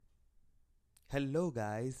Hello,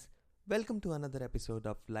 guys. Welcome to another episode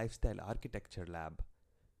of Lifestyle Architecture Lab.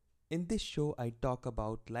 In this show, I talk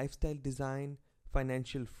about lifestyle design,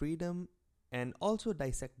 financial freedom, and also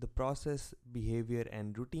dissect the process, behavior,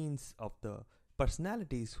 and routines of the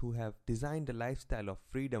personalities who have designed a lifestyle of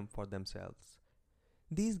freedom for themselves.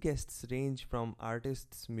 These guests range from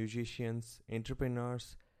artists, musicians,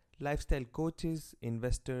 entrepreneurs, lifestyle coaches,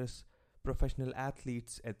 investors, professional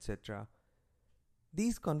athletes, etc.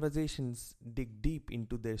 These conversations dig deep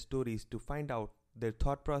into their stories to find out their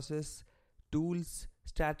thought process, tools,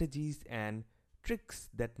 strategies, and tricks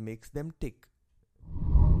that makes them tick.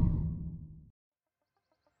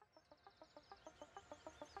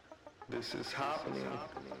 This is happening.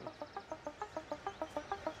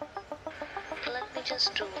 Let me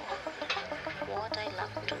just do what I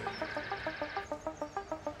love to.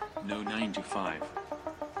 No 9 to 5.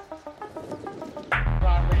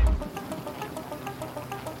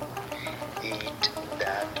 Eat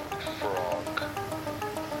that frog.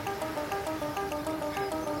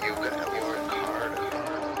 You gotta work hard.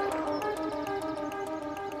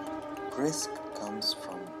 Risk comes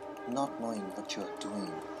from not knowing what you are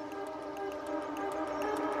doing.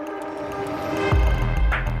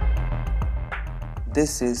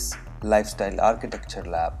 This is Lifestyle Architecture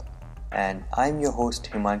Lab, and I'm your host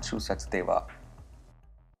Himanshu Sachdeva.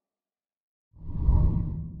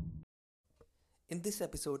 In this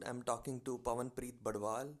episode, I'm talking to Pawanpreet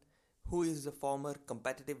Badwal, who is a former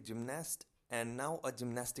competitive gymnast and now a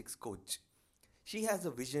gymnastics coach. She has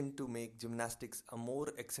a vision to make gymnastics a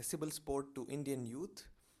more accessible sport to Indian youth.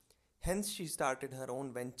 Hence, she started her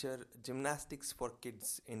own venture, Gymnastics for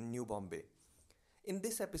Kids, in New Bombay. In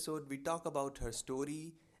this episode, we talk about her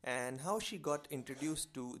story and how she got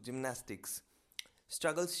introduced to gymnastics,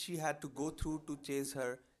 struggles she had to go through to chase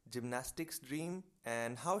her gymnastics dream,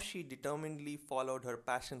 and how she determinedly followed her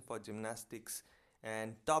passion for gymnastics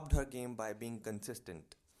and topped her game by being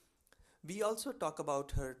consistent. We also talk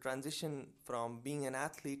about her transition from being an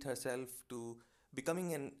athlete herself to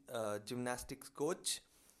becoming an gymnastics coach.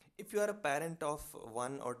 If you are a parent of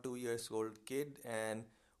 1 or 2 years old kid and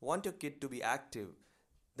want your kid to be active,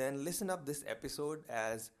 then listen up this episode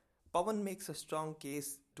as Pawan makes a strong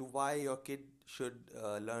case to why your kid should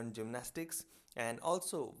learn gymnastics and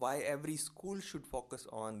also why every school should focus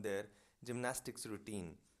on their gymnastics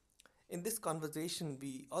routine. In this conversation,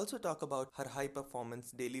 we also talk about her high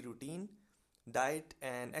performance daily routine, diet,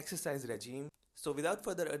 and exercise regime. So, without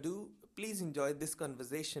further ado, please enjoy this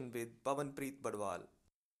conversation with Pawanpreet Badwal.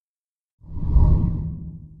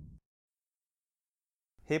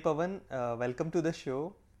 Hey Pawan, welcome to the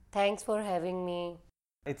show. Thanks for having me.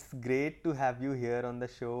 It's great to have you here on the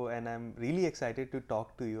show, and I'm really excited to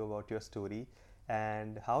talk to you about your story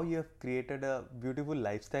and how you have created a beautiful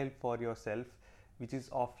lifestyle for yourself, which is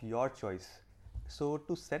of your choice. So,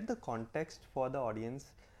 to set the context for the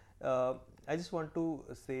audience, I just want to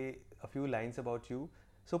say a few lines about you.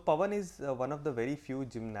 So, Pawan is one of the very few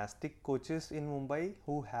gymnastic coaches in Mumbai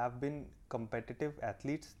who have been competitive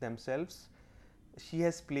athletes themselves. She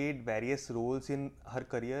has played various roles in her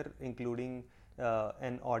career, including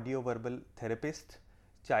an audio-verbal therapist,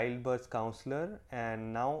 childbirth counselor,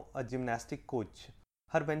 and now a gymnastic coach.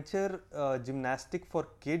 Her venture, Gymnastic for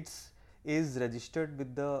Kids, is registered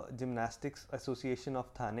with the Gymnastics Association of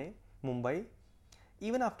Thane, Mumbai.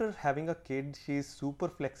 Even after having a kid, she is super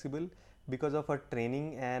flexible because of her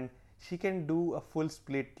training and she can do a full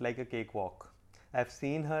split like a cakewalk. I've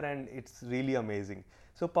seen her and it's really amazing.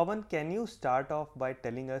 So, Pawan, can you start off by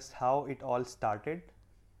telling us how it all started?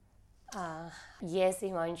 Yes,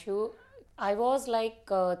 Himanshu. I was like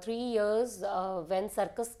 3 years when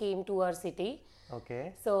circus came to our city.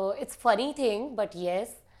 Okay. So it's funny thing, but yes,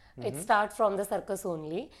 it starts from the circus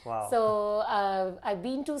only. Wow. So I've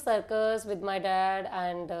been to circus with my dad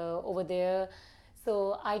and over there.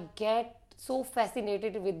 So I get so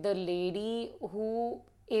fascinated with the lady who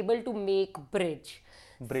able to make bridge.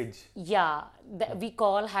 Bridge. Yeah, we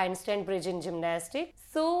call handstand bridge in gymnastics.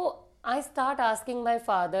 So I start asking my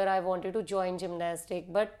father, I wanted to join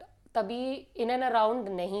gymnastic, but तभी in and around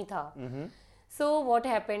नहीं था. So what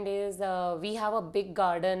happened is we have a big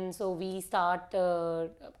garden, so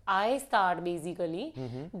I start basically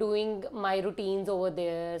doing my routines over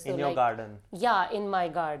there. So In your garden? Yeah, in my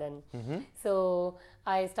garden. So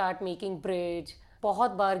I start making bridge.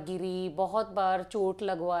 बहुत बार गिरी, बहुत बार चोट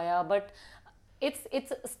लगवाया, but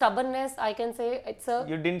it's stubbornness, I can say. It's a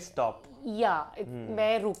You didn't stop. yeah,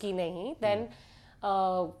 मैं रुकी नहीं. Then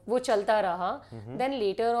वो चलता रहा. Then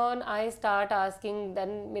later on I start asking. Then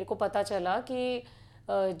मेरे को पता चला कि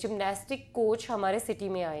जिम्नास्टिक कोच हमारे सिटी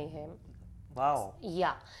में आए हैं. Wow.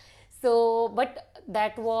 Yeah. So but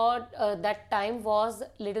that time was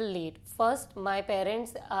little late. First my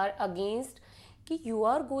parents are against कि you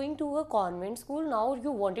are going to a convent school, now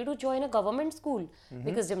you wanted to join a government school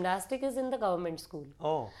because gymnastic is in the government school.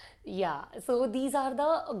 Oh, Yeah, so these are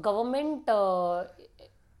the government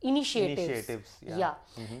initiatives. yeah.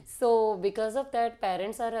 So because of that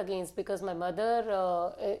parents are against, because my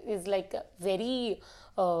mother is like a very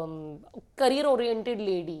career oriented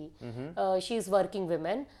lady. She is working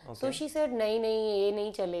woman. So she said nahi ye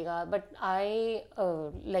nahi chalega, but I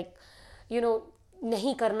like you know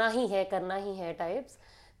नहीं करना ही है types.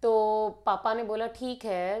 तो पापा ने बोला ठीक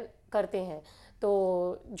है करते हैं, तो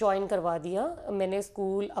ज्वाइन करवा दिया. मैंने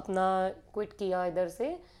स्कूल अपना क्विट किया इधर से.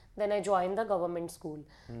 Then I join the government school.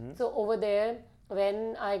 So over there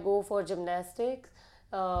when I go for gymnastics,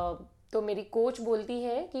 तो मेरी कोच बोलती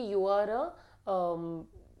है कि you are a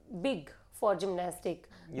big for gymnastic.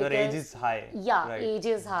 Your age is high. Yeah, right? age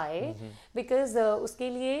is high because उसके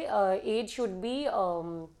लिए age should be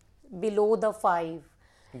below the 5.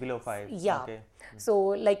 Below 5. Yeah. Okay. So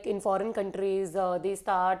like in foreign countries, they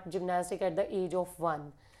start gymnastic at the age of 1.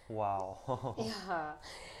 Wow.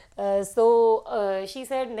 Yeah. So she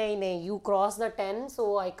said, "नहीं, you cross the 10, so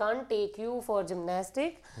I can't take you for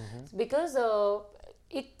gymnastic because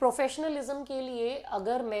एक professionalism के लिए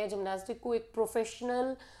अगर मैं gymnastic को एक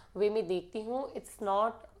professional way में देखती हूँ, इट्स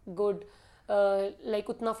नॉट गुड. लाइक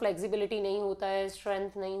उतना फ्लेक्सिबिलिटी नहीं होता है,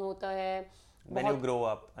 स्ट्रेंथ नहीं होता है. When you grow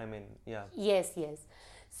up, I mean, yeah. Yes.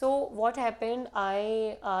 So what happened,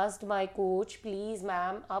 I asked my coach, please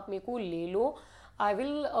ma'am आप मेरे को ले लो, I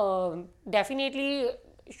will definitely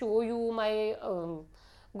show you my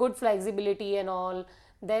good flexibility and all.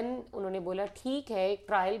 Then उन्होंने बोला ठीक है एक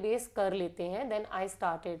ट्रायल बेस कर लेते हैं. Then I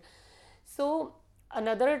started. So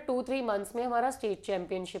another 2-3 months में हमारा स्टेट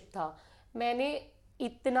चैम्पियनशिप था. मैंने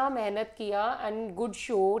इतना मेहनत किया and good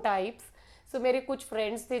show types. So मेरे कुछ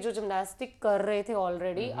फ्रेंड्स थे जो जिमनास्टिक कर रहे थे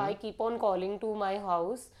already. I keep on calling to my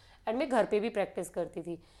house and मैं घर पे भी प्रैक्टिस करती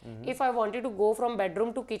थी. If I wanted to go from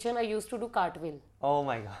bedroom to kitchen, I used to do cartwheel. Oh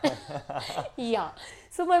my God. Yeah.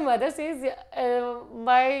 So my mother says,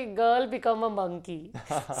 my girl become a monkey.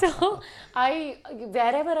 So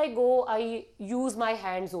wherever I go, I use my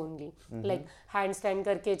hands only. Like handstand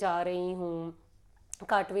करके जा रही हूँ,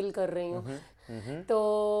 कार्टविल कर रही हूँ. तो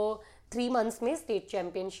 3 months में state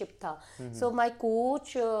championship था. So my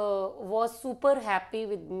coach was super happy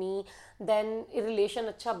with me. Then relation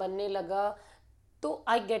अच्छा बनने लगा. तो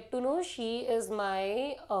I get to know she is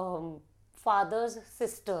my father's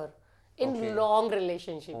sister in long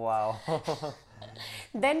relationship. Wow.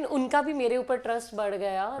 Then उनका भी मेरे ऊपर ट्रस्ट बढ़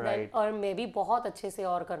गया. Right. Then, और मैं भी बहुत अच्छे से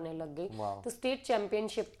और करने लग गई. Wow. तो स्टेट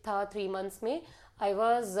चैम्पियनशिप था 3 months में. I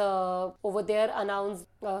was over there announced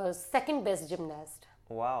second best gymnast.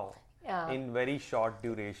 Wow. Yeah. In very short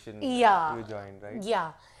duration, Yeah. you joined, right?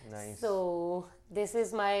 Yeah. Nice. So this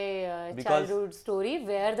is my Because- childhood story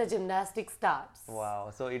where the gymnastics starts. Wow.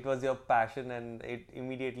 So it was your passion, and it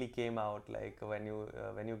immediately came out, like when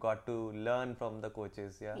you got to learn from the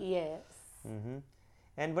coaches, yeah. Yes. Mm-hmm.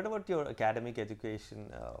 And what about your academic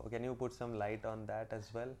education? Can you put some light on that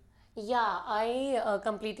as well? Yeah, I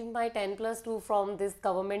completed my 10+2 from this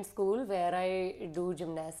government school where I do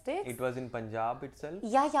gymnastics. It was in Punjab itself?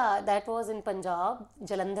 Yeah, that was in Punjab,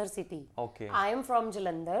 Jalandhar city. Okay. I am from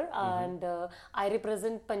Jalandhar and I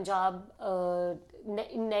represent Punjab,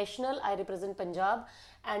 in national I represent Punjab,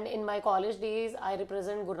 and in my college days I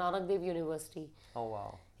represent Guru Nanak Dev University. Oh wow.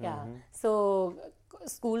 Yeah. So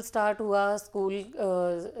school start हुआ.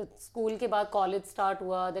 School के बाद college start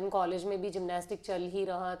हुआ. Then college में भी gymnastic चल ही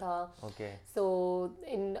रहा था. Okay. So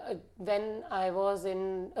in when I was in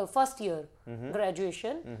first year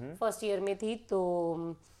graduation, first year में थी, तो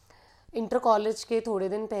इंटर कॉलेज के थोड़े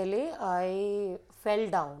दिन पहले I fell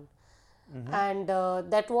down and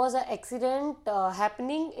that was an accident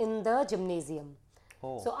happening in the gymnasium.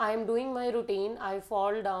 So I am doing my routine, I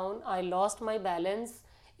fall down, I lost my balance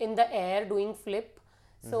in the air doing flip.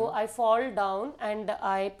 So I fall down and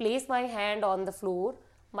I place my hand on the floor,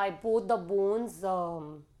 my both the bones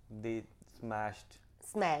They smashed.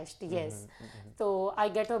 smashed. Yes. So I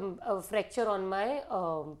get a fracture on my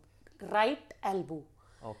right elbow.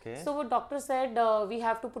 Okay. So doctor said we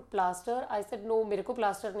have to put plaster. I said no, मेरे को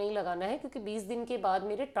plaster नहीं लगाना है क्योंकि 20 दिन के बाद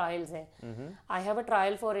मेरे trials हैं. I have a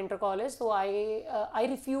trial for inter college, so I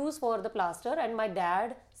refuse for the plaster and my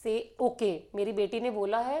dad say okay, मेरी बेटी ने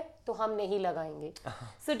बोला है तो हम नहीं लगाएंगे.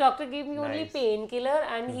 So doctor gave me only Nice. painkiller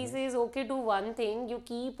and he says okay, do one thing, you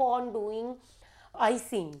keep on doing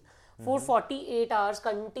icing for 48 hours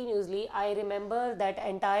continuously. I remember that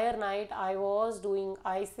entire night I was doing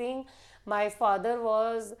icing. My father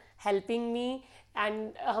was helping me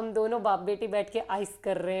and हम दोनों बाप बेटी बैठ के ice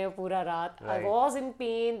कर रहे हैं पूरा रात. I was in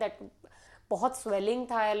pain, that बहुत स्वेलिंग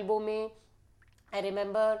था एल्बो में, आई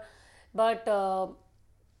रिमेम्बर. बट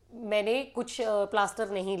मैंने कुछ प्लास्टर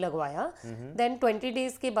नहीं लगवाया. देन 20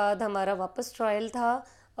 डेज के बाद हमारा वापस ट्रायल था,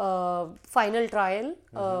 फाइनल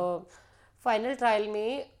ट्रायल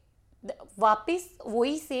में वापस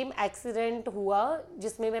वही सेम एक्सीडेंट हुआ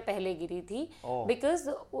जिसमें मैं पहले गिरी थी. बिकॉज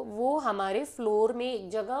वो हमारे फ्लोर में एक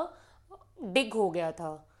जगह डिग हो गया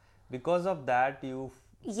था. Because of that you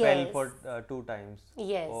fell for 2 times.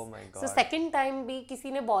 Yes. Oh my God. So second time भी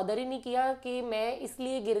किसी ने बॉदर ही नहीं किया कि मैं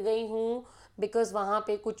इसलिए गिर गई हूँ बिकॉज वहाँ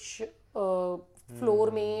पे कुछ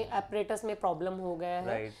फ्लोर में एपरेटस में प्रॉब्लम हो गया है.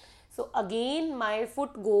 Right. So again my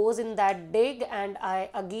foot goes in that dig and I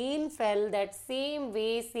again fell that same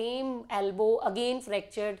way, same elbow again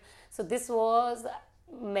fractured. So this was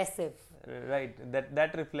massive. Right.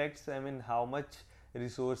 That reflects, I mean, how much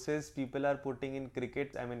resources people are putting in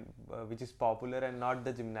cricket, I mean, which is popular, and not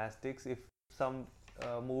the gymnastics. If some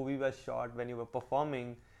movie was shot when you were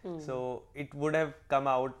performing, so it would have come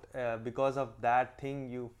out because of that thing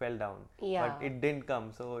you fell down. Yeah. But it didn't come.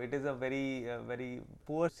 So it is a very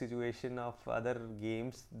poor situation of other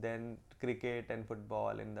games than cricket and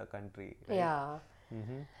football in the country. Right? Yeah.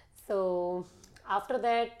 So after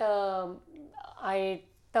that I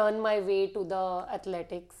turned my way to the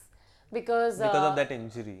athletics. Because of that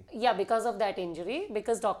injury. Yeah, because of that injury.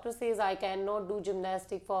 Because doctor says I cannot do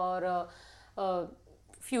gymnastic for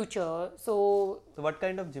future. So what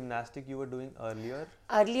kind of gymnastic you were doing earlier?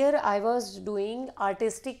 Earlier I was doing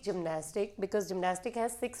artistic gymnastic because gymnastic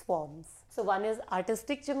has 6 forms. So one is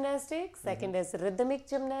artistic gymnastic, second is rhythmic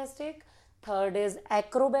gymnastic, third is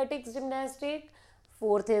acrobatics gymnastic,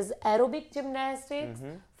 fourth is aerobic gymnastics,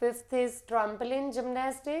 fifth is trampoline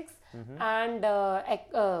gymnastics, and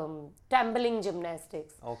tumbling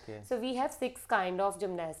gymnastics. Okay. So we have 6 kind of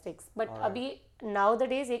gymnastics. But अभी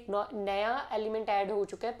nowadays एक नया element add हो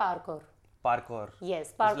चुका है, parkour. Parkour. Yes,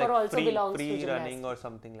 It's parkour like also belongs to free gymnastics. running or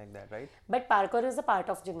something like that, right? But parkour is a part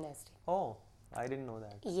of gymnastics. Oh, I didn't know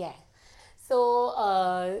that. Yeah. So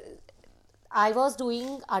I was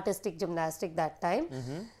doing artistic gymnastic that time.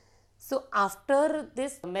 So after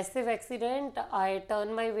this massive accident, I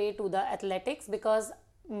turned my way to the athletics because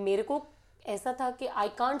मेरे को ऐसा था कि I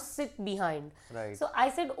can't sit behind. Right. So I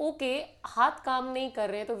said, okay, हाथ काम नहीं कर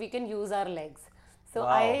रहे तो we can use our legs. So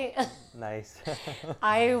Wow. Nice.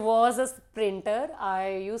 I was a sprinter. I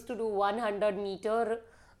used to do 100 meter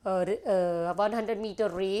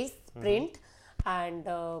race sprint, and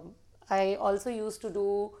I also used to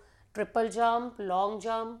do triple jump, long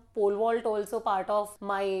jump, pole vault also part of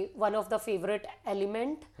my one of the favorite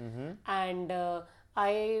element, and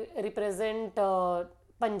I represent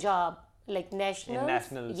Punjab like nationals. In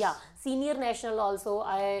nationals. Yeah, senior national also.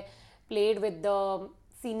 I played with the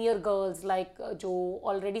senior girls like जो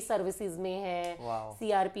already services में है, Wow.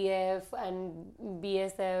 CRPF and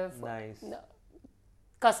BSF, Nice.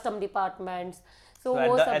 custom departments. So So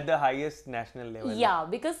वो सब at the highest national level. yeah,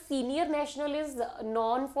 because senior national is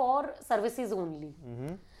known for services only.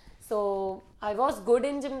 So I was good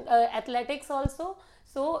in athletics also.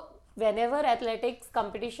 So whenever athletics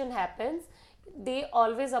competition happens, they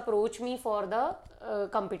always approach me for the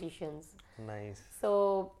competitions. Nice.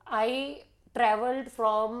 So I traveled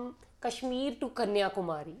from Kashmir to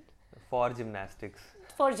Kanyakumari For gymnastics.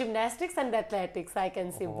 for gymnastics and athletics. I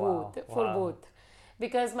can say Wow, both, for wow. both,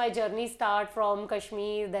 because my journey start from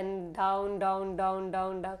Kashmir, then down.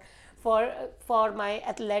 For my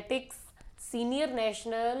athletics senior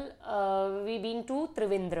national, we been to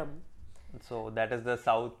Trivandrum. So that is the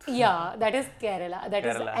south. Yeah, that is Kerala. That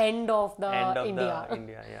is Kerala. end of the End of India. the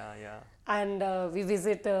India. Yeah. And we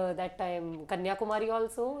visit that time Kanyakumari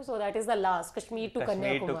also. So that is the last Kashmir to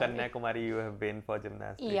Kashmir Kanyakumari. to Kanyakumari you have been for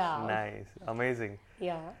gymnastics. Yeah. Nice. Amazing.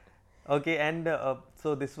 Yeah. Okay, and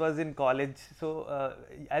so this was in college. So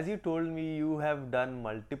as you told me, you have done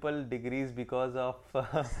multiple degrees because of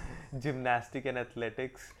gymnastic and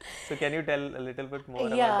athletics. So can you tell a little bit more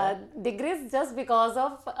about that? Degrees just because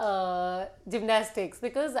of gymnastics.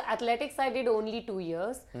 Because athletics I did only 2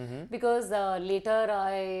 years. Because later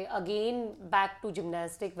I again back to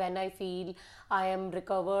gymnastic when I feel I am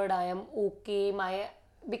recovered, I am okay.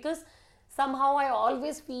 Because somehow I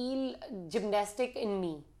always feel gymnastic in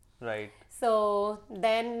me. Right. So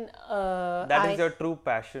then That is your true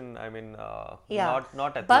passion. I mean, yeah.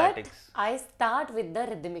 not athletics. But I start with the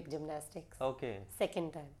rhythmic gymnastics. Okay.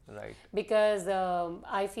 Second time. Right. Because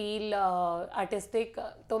I feel artistic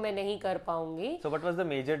तो मैं नहीं कर पाऊंगी. So what was the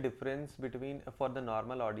major difference between, for the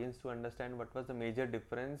normal audience to understand, what was the major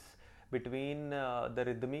difference between the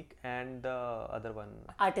rhythmic and the other one?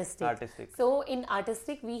 Artistic. Artistic. So in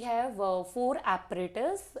artistic we have 4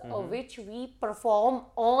 apparatus which we perform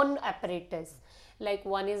on apparatus. Like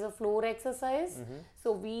one is a floor exercise,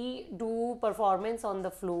 so we do performance on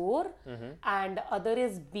the floor, and other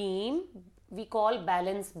is beam, we call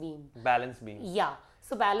balance beam. Balance beam. Yeah.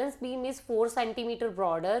 So balance beam is 4 centimeter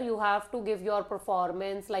broader. You have to give your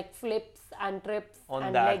performance like flips and trips On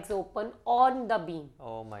and that. legs open on the beam.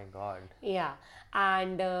 Oh my god. Yeah.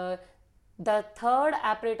 And the third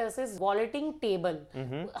apparatus is vaulting table.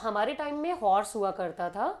 हमारे time में horse हुआ करता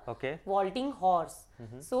था. Okay. Vaulting horse.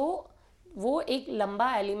 So वो एक लंबा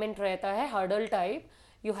element रहता है hurdle type.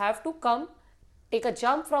 You have to come, take a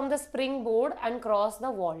jump from the springboard and cross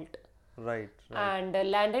the vault. Right. And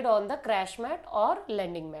landed on the crash mat or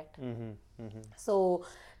landing mat. So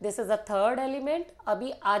this is the third element.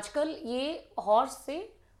 अभी आजकल ये horse से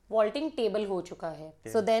vaulting table हो चुका है.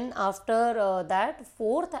 So then after that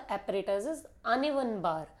fourth apparatus is uneven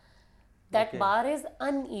bar. That bar is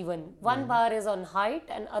uneven. One bar is on height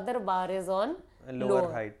and other bar is on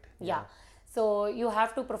Lower height. Yeah. So you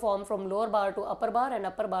have to perform from lower bar to upper bar and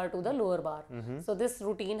upper bar to the lower bar. So this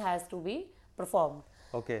routine has to be performed.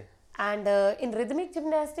 Okay. And in rhythmic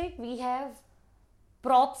gymnastic, we have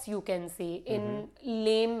props, you can say, in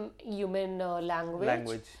lame human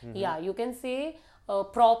language. Yeah, you can say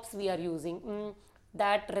props we are using.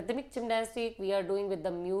 That rhythmic gymnastic we are doing with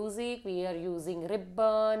the music, we are using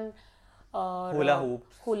ribbon, Hula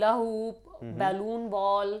hoops. hula hoop, balloon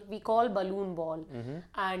ball, we call balloon ball,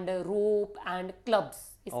 and rope and clubs.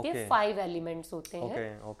 इसके Okay. 5 elements होते हैं.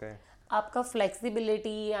 Okay. Okay. आपका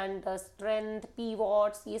flexibility and strength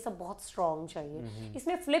pivots ये सब बहुत strong चाहिए.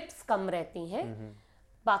 इसमें flips कम रहती हैं,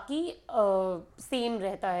 बाकी सेम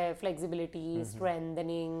रहता है. Flexibility,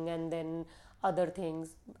 strengthening and then other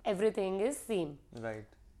things, everything is same. Right.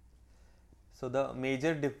 So the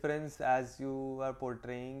major difference as you are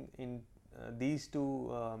portraying in these two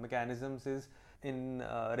mechanisms is in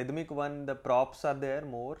rhythmic one the props are there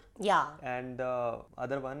more, Yeah. and the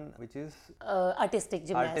other one which is Artistic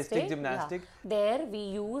gymnastic. gymnastic. Yeah. There we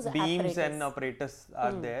use beams apparatus. and apparatus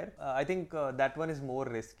are there. I think that one is more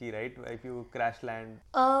risky, right? If you crash land.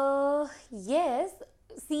 Yes.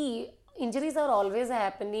 See, injuries are always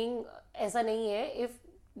happening. ऐसा नहीं है. If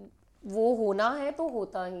वो होना है तो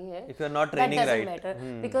होता ही है. If you are not training that doesn't right.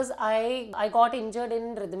 matter. Because I got injured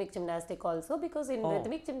in rhythmic gymnastic also, because in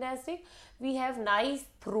rhythmic gymnastic we have nice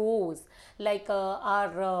throws. Like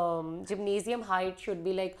our gymnasium height should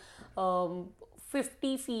be like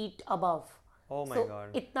 50 feet above. Oh my so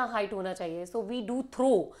god. इतना height होना चाहिए. So we do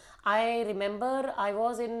throw. I remember I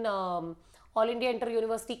was in All India Inter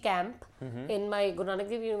University camp in my Guru Nanak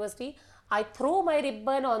Dev University. I throw my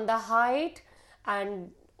ribbon on the height and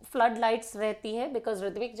floodlights रहती हैं, because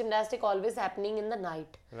rhythmic gymnastic always happening in the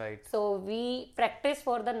night. Right. So we practice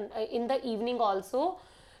for the in the evening also.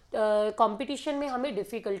 Competition में हमें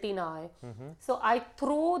difficulty ना आए. So I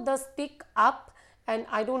throw the stick up and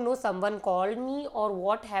I don't know, someone called me or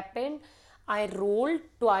what happened. I rolled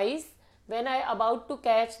twice. When I about to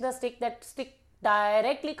catch the stick, that stick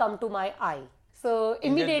directly come to my eye. So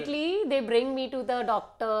immediately they bring me to the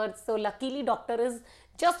doctor. So luckily doctor is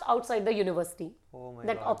just outside the university. Oh my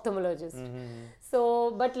that god. ophthalmologist.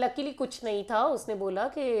 So but luckily कुछ नहीं था. उसने बोला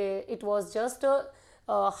कि it was just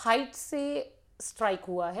height से strike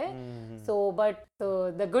हुआ है. So but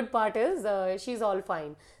the good part is she's all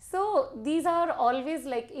fine. So these are always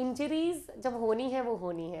like injuries. जब होनी है वो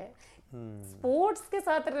होनी है. Sports के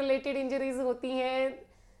साथ related injuries होती हैं.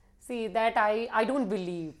 See that I don't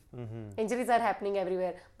believe. Injuries are happening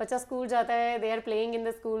everywhere. बच्चा स्कूल जाता है, they are playing in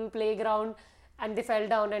the school playground and they fell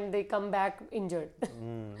down and they come back injured.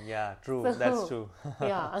 Yeah, true. That's true.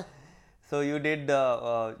 Yeah. So you did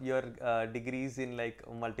your degrees in like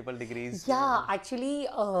multiple degrees. Yeah, actually,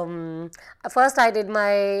 first I did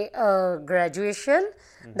my graduation.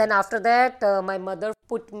 Then after that, my mother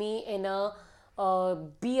put me in a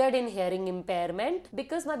beard and hearing impairment,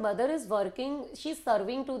 because my mother is working. She's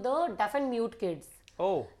serving to the deaf and mute kids.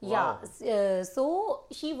 Oh, Yeah, wow. so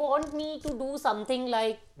she want me to do something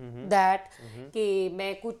like that, कि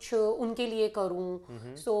मैं कुछ उनके लिए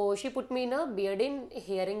करूँ. So she put me in a beard and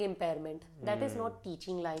hearing impairment. That is not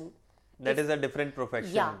teaching line. That is a different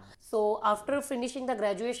profession. Yeah. So after finishing the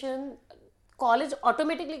graduation, college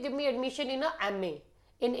automatically give me admission in a MA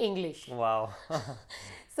in English. Wow.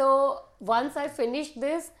 So once I finished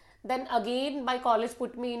this, then again my college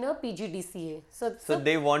put me in a PGDCA. So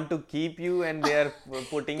they want to keep you and they are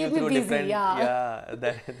putting you Keep me through busy, different. yeah.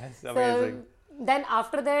 That's amazing. So then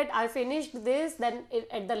after that I finished this. Then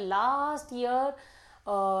at the last year,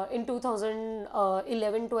 in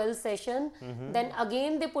 2011-12 session. Then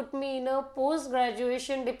again they put me in a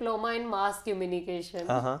post-graduation diploma in mass communication.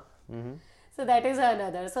 So that is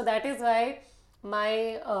another. So that is why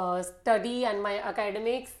my study and my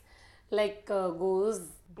academics goes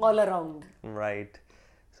all around. Right.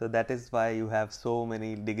 So that is why you have so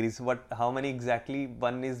many degrees. How many exactly?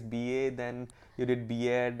 One is BA, then you did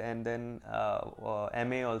B.Ed, and then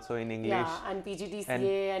MA also in English. Yeah, and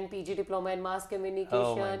PGDCA and PG Diploma in Mass Communication.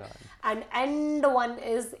 Oh my God. And one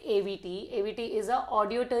is AVT. AVT is a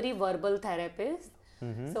auditory verbal therapist.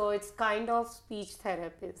 So it's kind of speech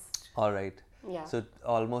therapist. All right. Yeah. So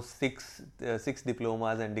almost six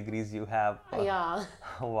diplomas and degrees you have. Yeah.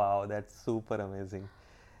 Wow, that's super amazing.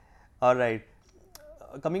 All right.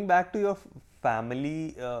 Coming back to your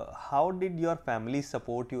family, how did your family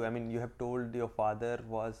support you? I mean, you have told your father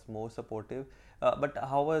was more supportive, but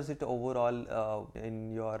how was it overall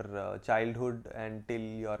in your childhood and till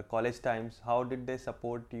your college times? How did they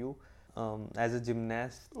support you as a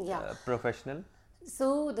gymnast professional?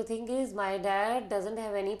 So the thing is, my dad doesn't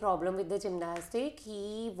have any problem with the gymnastic.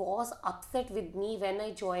 He was upset with me when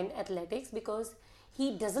I joined athletics because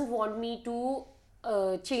he doesn't want me to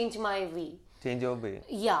change my way. Change your way.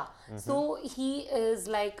 Yeah. So he is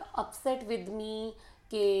upset with me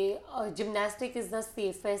कि gymnastic is the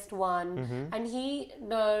safest one, and he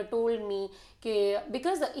told me कि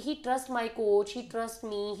because he trusts my coach, he trusts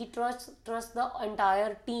me, he trusts the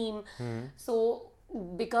entire team. So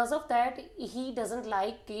because of that he doesn't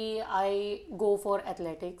like कि I go for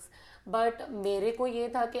athletics. But मेरे को ये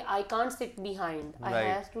था कि I can't sit behind. I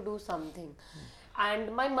have to do something.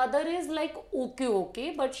 And my mother is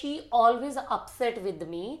okay, but she always upset with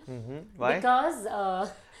me. Why? Because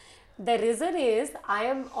the reason is I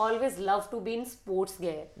am always love to be in sports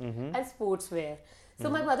gear and sportswear. So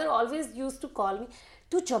my mother always used to call me,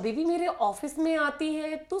 तू जब भी मेरे office में आती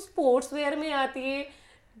है तू sports wear में आती है.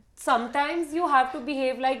 Sometimes you have to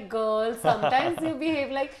behave like girls, sometimes you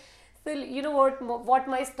behave like, so you know what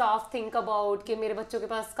my staff think about कि मेरे बच्चों के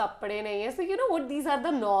पास कपड़े नहीं है. So you know what, these are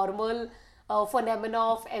the normal phenomena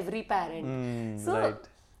of every parent. So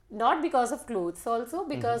not because of clothes, also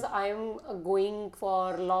because I'm going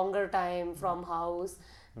for longer time from house.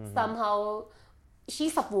 Somehow she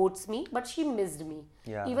supports me, but she missed me.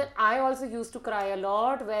 Even I also used to cry a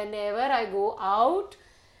lot whenever I go out.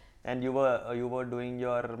 And you were doing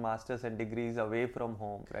your masters and degrees away from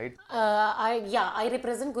home, right? I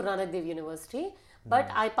represent Guru Nanak Dev University,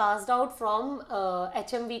 but I passed out from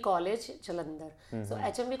HMV College, Jalandhar. So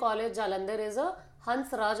HMV College, Jalandhar is a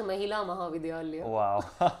Hansraj Mahila Mahavidyalaya. Wow.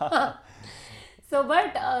 So,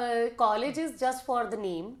 but college is just for the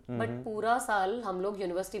name, but पूरा साल हम लोग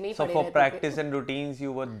university में ही So पढ़े for रहते practice and routines,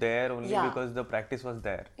 you were there only because the practice was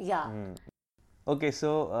there. Yeah. Okay,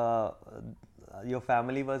 so your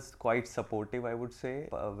family was quite supportive, I would say,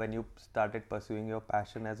 when you started pursuing your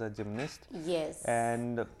passion as a gymnast. Yes.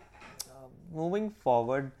 And moving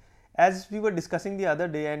forward, as we were discussing the other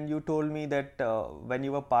day, and you told me that when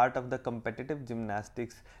you were part of the competitive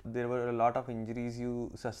gymnastics, there were a lot of injuries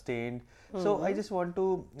you sustained. So I just want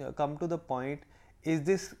to come to the point, is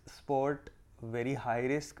this sport very high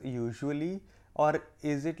risk usually? Or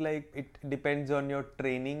is it like it depends on your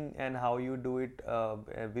training and how you do it,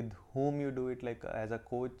 with whom you do it, like as a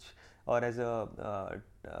coach or as a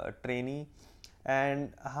trainee?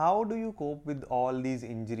 And how do you cope with all these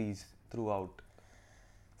injuries throughout?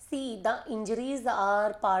 See, the injuries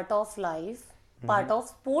are part of life, part of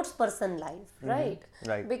sports person life, right?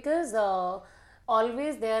 Right. Because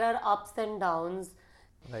always there are ups and downs.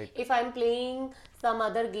 Right. If I'm playing some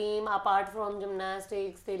other game apart from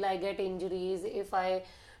gymnastics, still I get injuries. If I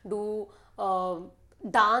do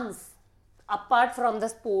dance apart from the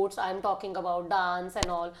sports, I'm talking about dance and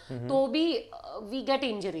all, so we get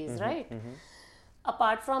injuries, right?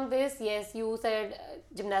 Apart from this, yes, you said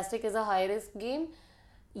gymnastic is a high risk game.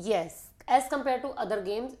 Yes, as compared to other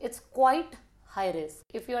games, it's quite high risk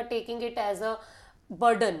if you are taking it as a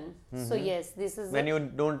burden. So yes, this is when you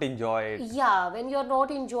don't enjoy it. Yeah, when you're not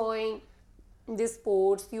enjoying this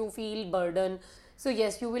sports, you feel burden. So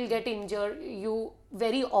yes, you will get injured you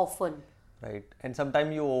very often. Right. And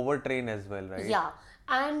sometimes you overtrain as well, right? Yeah.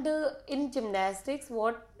 And in gymnastics,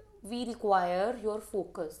 what we require your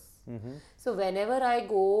focus. So whenever I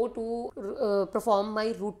go to perform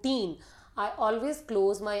my routine, I always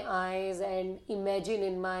close my eyes and imagine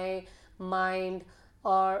in my mind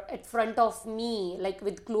or at front of me, like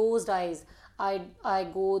with closed eyes, I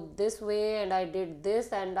go this way and I did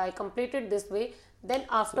this and I completed this way. Then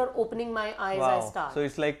after opening my eyes, I start. So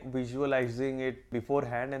it's like visualizing it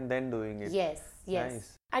beforehand and then doing it. Yes, yes.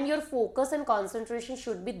 Nice. And your focus and concentration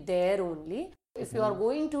should be there only. If you are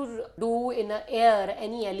going to do in a air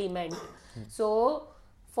any element, so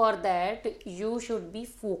for that you should be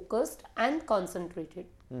focused and concentrated.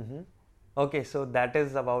 Okay, so that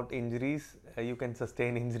is about injuries. You can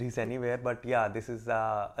sustain injuries anywhere, but yeah, this is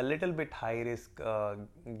a little bit high risk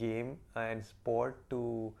game and sport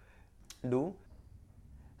to do.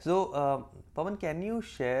 So, Pawan, can you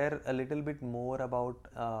share a little bit more about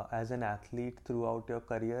as an athlete throughout your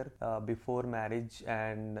career, before marriage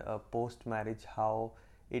and post marriage, how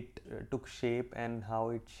it took shape and how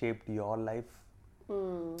it shaped your life?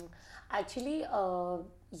 Actually,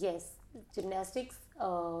 yes, gymnastics,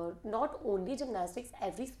 not only gymnastics,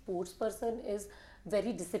 every sports person is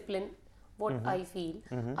very disciplined. What I feel,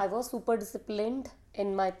 I was super disciplined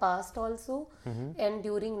in my past also, and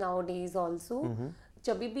during nowadays also.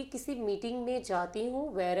 जब भी किसी meeting में जाती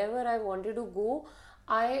हूँ, wherever I wanted to go,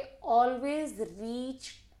 I always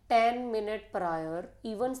reach 10 minutes prior.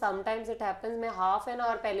 Even sometimes it happens मैं half an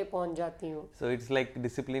hour पहले पहुँच जाती हूँ. So it's like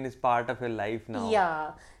discipline is part of your life now.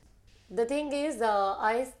 Yeah. The thing is,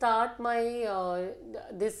 I start my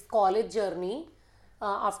this college journey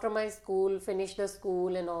after my school, finish the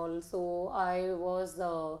school and all. So I was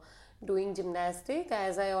doing gymnastic.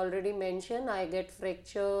 As I already mentioned, I get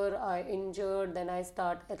fracture, I injured, then I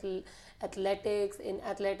start athletics. In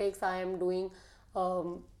athletics, I am doing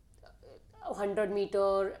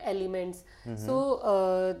 100-meter elements.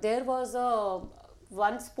 So there was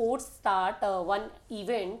one sports start, one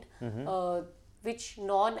event which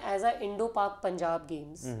known as a Indo-Pak Punjab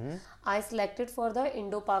Games. I selected for the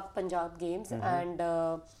Indo-Pak Punjab Games, and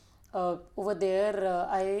over there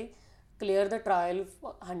I cleared the trial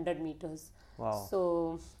for 100 meters. Wow.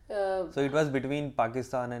 So it was between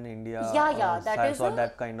Pakistan and India. Yeah, that is or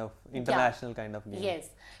that kind of international kind of game.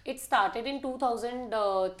 Yes, it started in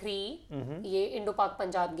 2003. ये Indo-Pak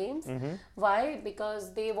Punjab Games. Why?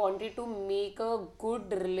 Because they wanted to make a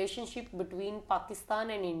good relationship between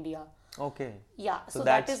Pakistan and India. Okay. Yeah, so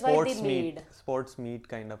that is why they made sports meet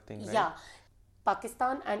kind of thing, right? Yeah,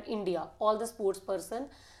 Pakistan and India, all the sports person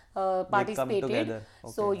participated. together.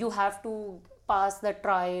 So Okay. you have to pass the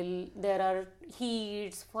trial. There are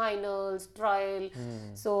heats, finals, trial.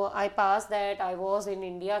 So I passed that. I was in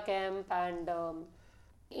India camp, and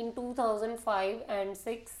in 2005 and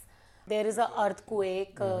 6 there is a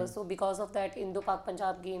earthquake. So because of that, Indo-Pak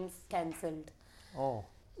Punjab Games cancelled. Oh.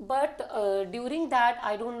 But during that,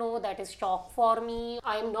 I don't know, that is shock for me.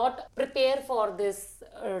 I'm not prepared for this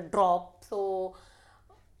drop. So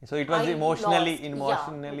it was I emotionally lost.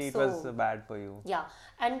 it So- was bad for you. yeah,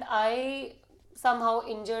 and I somehow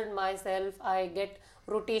injured myself. I get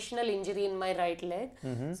rotational injury in my right leg.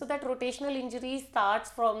 So that rotational injury starts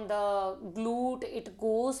from the glute. It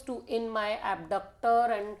goes to in my abductor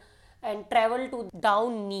and travel to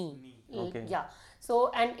down knee. Okay. Yeah. So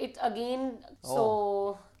and it again.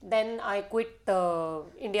 So then I quit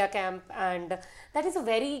India camp, and that is a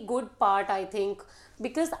very good part, I think,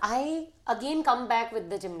 because I again come back with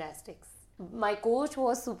the gymnastics. My coach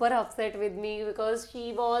was super upset with me because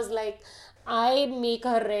she was like, I make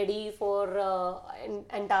her ready for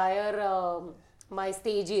entire my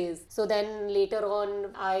stages. So then later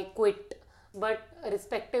on I quit, but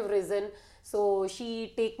respective reason. So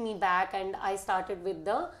she take me back, and I started with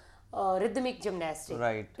the rhythmic gymnastics.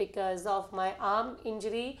 Right. Because of my arm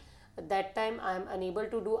injury, at that time I am unable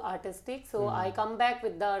to do artistic. So I come back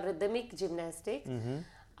with the rhythmic gymnastics.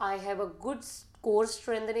 I have a good core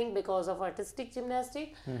strengthening because of artistic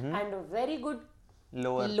gymnastics, and a very good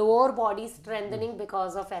lower body strengthening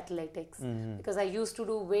because of athletics. Because I used to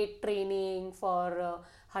do weight training for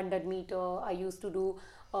 100 meter. I used to do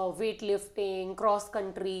weightlifting, cross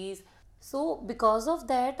countries. So because of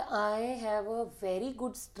that, I have a very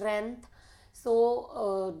good strength.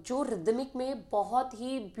 So जो rhythmic में बहुत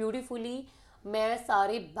ही beautifully मैं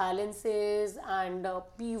सारे balances and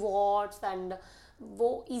pivots and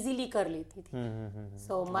वो easily कर लेती थी.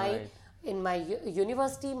 So in my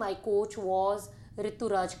university, my coach was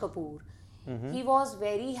Rituraj Kapoor. He was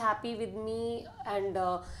very happy with me, and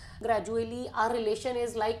gradually our relation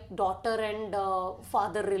is like daughter and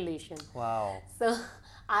father relation. Wow. So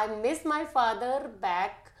I miss my father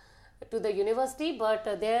back to the university, but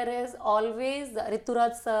there is always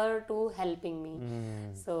Rituraj sir to helping me.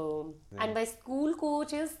 So and my school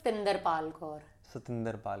coach is Tinder Palkor.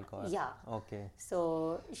 Satinder Palkor. Yeah. Okay.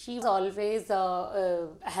 So she's always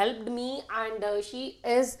helped me, and she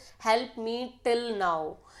is helped me till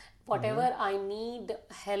now. Whatever I need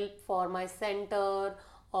help for my center,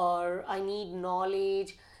 or I need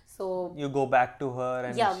knowledge, so You go back to her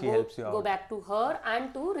and she helps you out. go back to her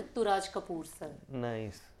and to Rituraj Kapoor sir.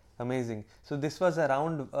 Nice. Amazing. So this was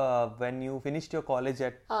around when you finished your college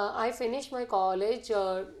at. I finished my college,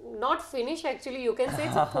 not finished actually, you can say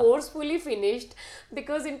it's forcefully finished,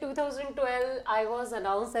 because in 2012 I was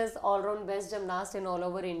announced as all-round best gymnast in all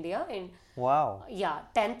over India. And Wow. yeah,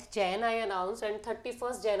 10th Jan I announced, and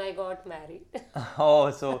 31st Jan I got married. Oh,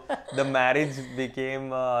 so the marriage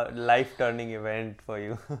became a life-turning event for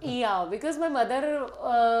you. Yeah, because my mother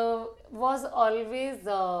was always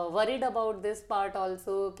worried about this part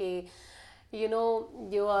also. Okay, you know,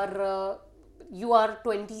 you are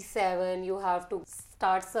 27, you have to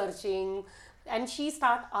start searching, and she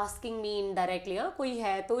start asking me indirectly, हाँ कोई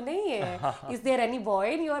है तो नहीं है? Is there any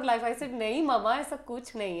boy in your life? I said नहीं मामा, ऐसा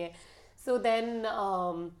कुछ नहीं है. So then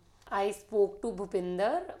I spoke to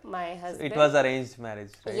Bhupinder, my husband. It was arranged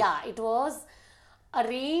marriage, right? Yeah, it was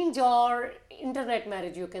arranged or internet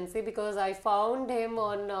marriage, you can say, because I found him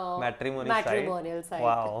on matrimonial site.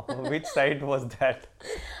 Wow. Which site was that?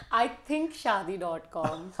 I think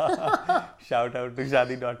shadi.com. Shout out to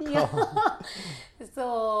shadi.com. Yeah.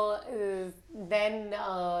 So then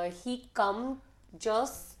he come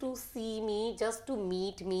just to see me, just to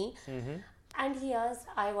meet me, and he asked,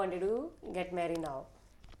 I wanted to get married now.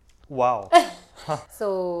 Wow.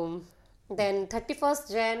 So then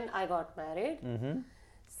 31st Jan I got married.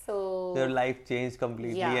 So Your life changed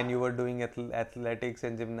completely, Yeah. and you were doing athletics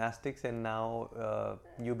and gymnastics, and now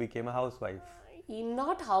you became a housewife.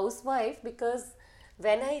 not housewife, because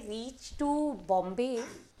when I reached to Bombay,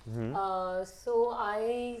 so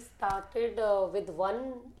I started with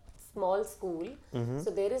one small school.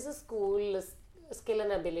 So there is a school, skill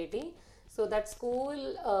and ability. So that school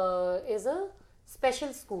is a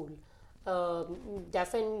special school.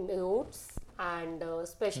 Deaf and mutes and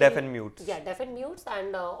special. Deaf and mutes. Yeah, deaf and mutes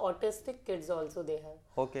and autistic kids also they have.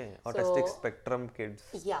 Okay, autistic So- spectrum kids.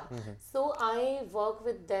 Yeah. So I work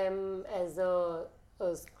with them as a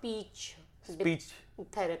speech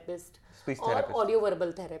therapist Speech or therapist. audio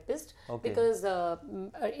verbal therapist. Okay. Because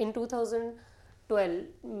in 2012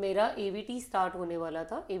 मेरा AVT start होने वाला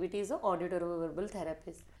था. AVT is a auditory verbal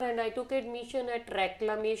therapist, and I took admission at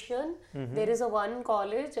Reclamation. There is a one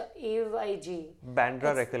college, AYG.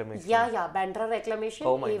 Bandra Reclamation. Yeah, Bandra Reclamation,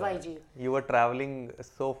 Oh my AYG. God. You were traveling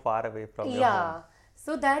so far away from your home. Yeah.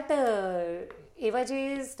 So that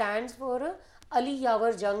AYG stands for Ali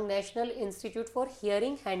Yavar Jung National Institute for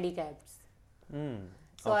Hearing Handicaps.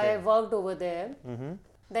 So I worked over there.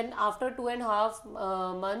 Then after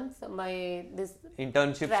 2.5 months, my this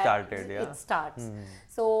Internship started, yeah. it starts.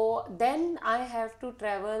 So then I have to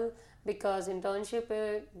travel, because internship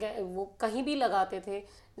वो कहीं भी लगाते थे,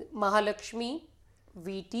 Mahalakshmi,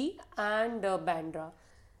 VT and Bandra.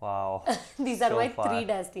 Wow. These are So my far. 3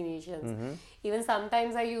 destinations. Even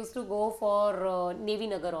sometimes I used to go for Navy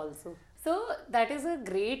Nagar also. So that is a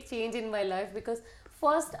great change in my life, because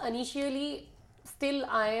first initially still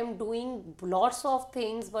I am doing lots of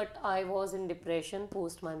things, but I was in depression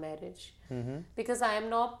post my marriage, because I am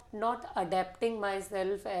not adapting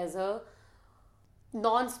myself as a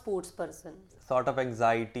non-sports person. Sort of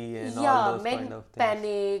anxiety and all those kind of things.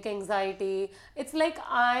 Panic, anxiety. It's like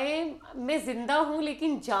मैं जिंदा हूँ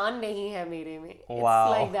लेकिन जान नहीं है मेरे में. Wow.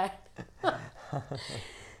 It's like that.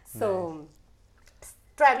 So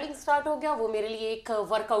traveling start हो गया, वो मेरे लिए एक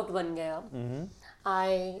workout बन गया.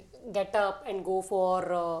 I get up and go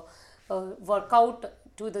for workout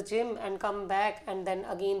to the gym and come back, and then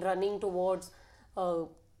again running towards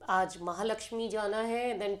आज महालक्ष्मी जाना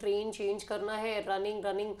है, then train change करना है,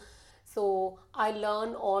 running. So I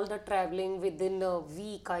learn all the traveling within a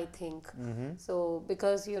week, I think. So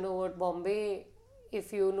because you know what, Bombay,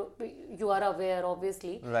 if you know, you are aware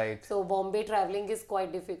obviously. Right. So Bombay traveling is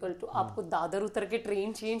quite difficult. तो आपको दादर उतर के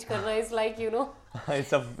train change करना is like, you know.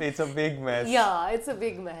 It's a big mess. Yeah, it's a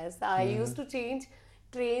big mess. I used to change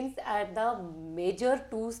trains at the major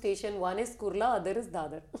 2 station. One is Kurla, other is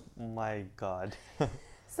Dadar. My God.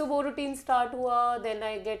 So वो routine start हुआ. Then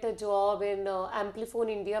I get a job in Amplifone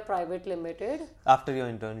India Private Limited. After your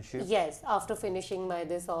internship. Yes, after finishing my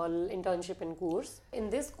this all internship and course. In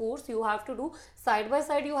this course, you have to do side by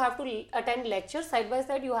side. You have to attend lectures. Side by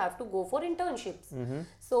side, you have to go for internships.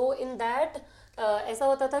 So in that, ऐसा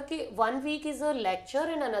होता था कि 1 week is a lecture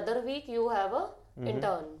and another week you have a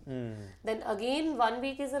intern. Then again 1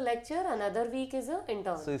 week is a lecture, another week is a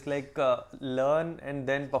intern. So it's like learn and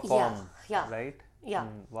then perform. Yeah. Right. Yeah.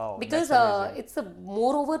 Wow. Because that's amazing. it's a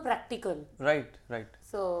moreover practical. Right.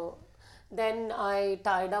 So then I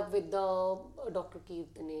tied up with the Dr.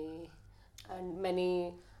 Kirtane and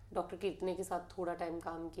many doctor कीर्तने के साथ थोड़ा time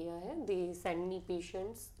काम किया है. They send me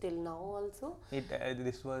patients till now also.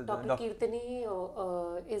 This was doctor Kirtane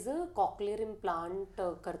is a cochlear implant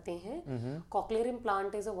करते हैं. Cochlear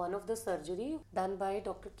implant is one of the surgery done by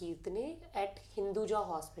doctor Kirtane eight Hinduja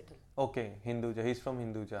hospital. Okay, Hinduja. He's from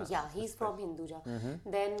Hinduja. Yeah, he's from Hinduja.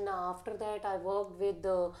 Then after that, I worked with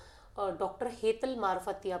Dr. Hetal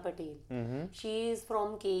Marfatia Patel. She is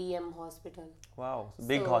from KEM Hospital. Wow,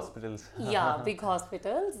 big hospitals. Yeah, big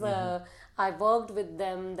hospitals. I worked with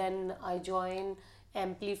them. Then I joined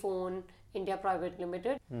Amplifone India Private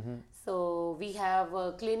Limited. So we have a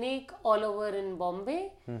clinic all over in Bombay.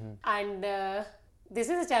 And this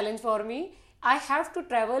is a challenge for me. I have to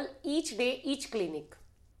travel each day, each clinic.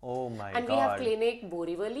 Oh my And God. we have clinic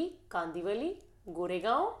Borivali, Kandivali,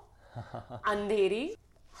 Goregaon, Andheri.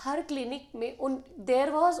 Her clinic में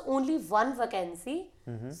there was only one vacancy,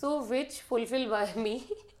 so which fulfilled by me,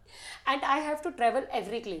 and I have to travel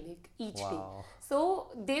every clinic each day. So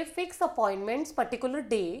they fix appointments particular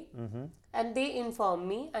day, and they inform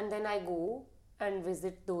me, and then I go and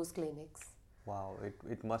visit those clinics. Wow,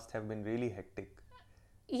 it must have been really hectic.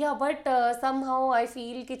 Yeah, but somehow I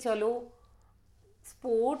feel कि चलो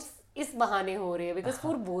sports इस बहाने हो रहे हैं, because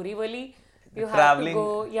for Borivali you Traveling- have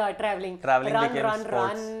to go, traveling Traveling run, became run,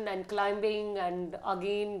 sports. run, and climbing, and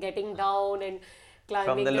again getting down and climbing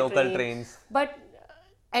From the local trains. But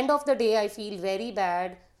end of the day, I feel very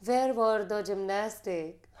bad. Where were the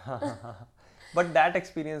gymnastic? But that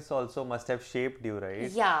experience also must have shaped you,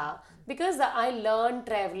 right? Yeah, because I learned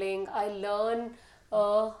traveling. I learned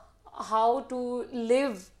how to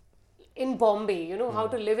live in Bombay. You know how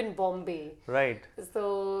to live in Bombay. Right. So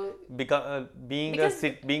Being Because-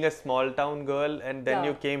 being a small town girl, and then Yeah.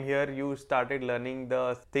 you came here, you started learning the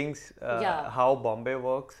things, Yeah. how Bombay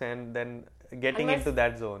works, and then getting my into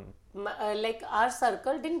that zone. like our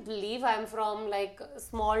circle didn't believe I'm from like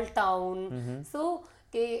small town. So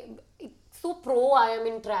so pro I am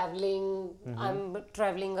in traveling. I'm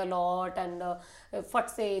traveling a lot, and फट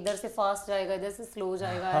से इधर से fast जाएगा, इधर से slow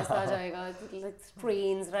जाएगा, ऐसा जाएगा, like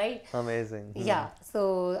trains, right? Amazing. Yeah, so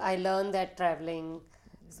I learned that traveling.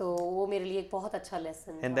 So वो मेरे लिए एक बहुत अच्छा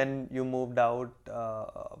lesson And था. then you moved out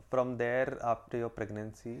from there after your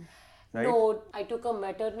pregnancy, right? No, I took a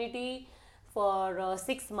maternity for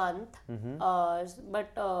 6 months,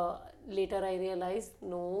 but later I realized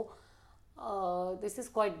no, this is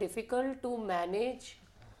quite difficult to manage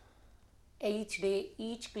each day,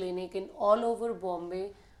 each clinic in all over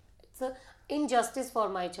Bombay. It's a injustice for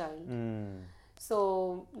my child.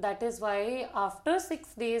 So that is why after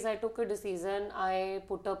 6 days I took a decision. I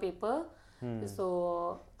put a paper. So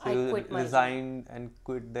I you quit my job. resigned and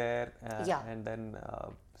quit there, Yeah. and then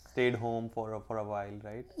stayed home for a while,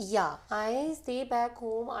 right? Yeah, I stay back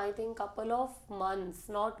home. I think couple of months,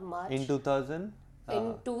 not much. In 2000. In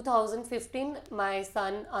 2015, my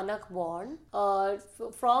son Anak born.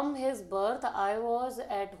 From his birth, I was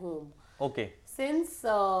at home. Okay. Since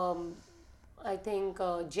I think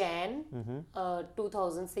Jan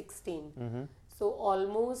 2016. So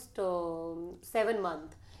almost 7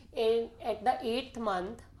 months. At the 8th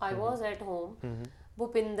month, I was at home.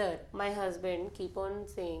 Bhupinder, my husband, keep on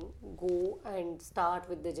saying, go and start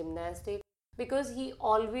with the gymnastic, because he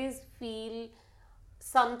always feel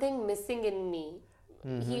something missing in me.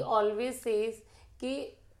 He always says कि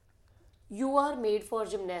you are made for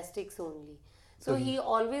gymnastics only. So he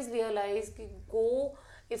always realized कि go,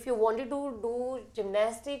 if you wanted to do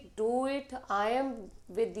gymnastic, do it. I am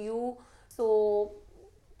with you. So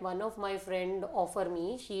one of my friend offered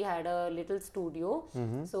me, she had a little studio.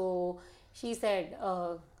 So she said,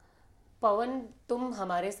 पवन तुम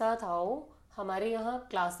हमारे साथ आओ, हमारे यहाँ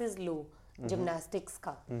classes लो gymnastics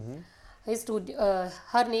का. His studio,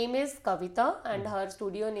 her name is Kavita, and her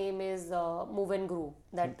studio name is Move and Groove.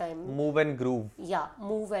 That time, Move and Groove. yeah,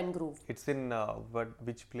 Move and Groove. It's in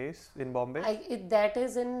which place in Bombay? That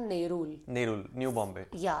is in Nerul. Nerul, New Bombay.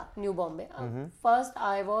 Yeah, New Bombay. First,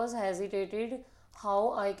 I was hesitated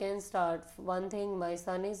how I can start. One thing, my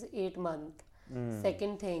son is 8 months.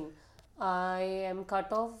 Second thing, I am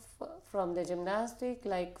cut off from the gymnastic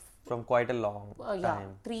like From quite a long yeah, time.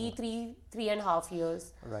 three and a half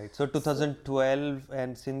years. Right. So 2012,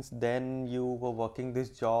 and since then you were working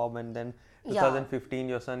this job, and then Yeah.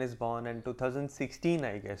 2015 your son is born, and 2016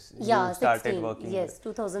 I guess Yeah, you started 16. working. Yes,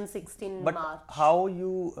 2016 But March. how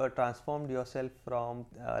you transformed yourself from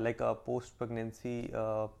like a post-pregnancy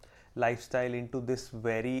lifestyle into this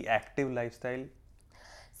very active lifestyle?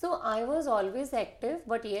 So I was always active,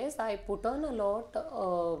 but yes, I put on a lot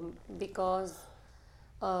because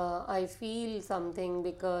I feel something,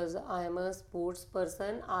 because I am a sports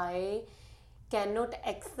person. I cannot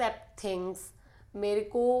accept things मेरे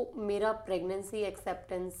को मेरा pregnancy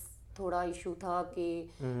acceptance थोड़ा issue था कि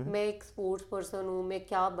मैं एक sports person हूँ, मैं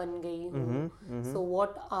क्या बन गई हूँ, so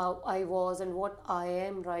what I was and what I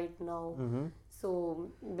am right now. So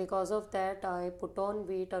because of that I put on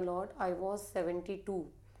weight a lot. I was 72.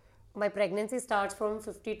 My pregnancy starts from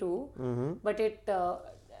 52, but it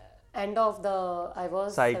end of the I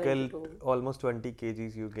was Cycle 72. almost 20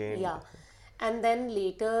 kgs you gained. Yeah. And then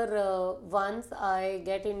later once I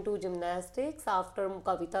get into gymnastics after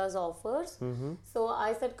Kavita's offers, so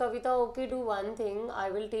I said, Kavita, okay, do one thing, I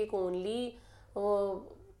will take only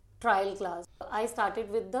trial class. I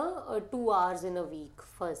started with the 2 hours in a week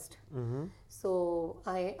first. So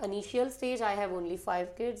initial stage I have only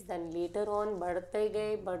 5 kids, then later on बढ़ते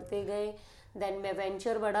गए, then मैं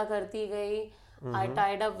venture बड़ा करती गई. I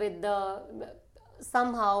tied up with the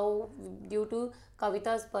somehow due to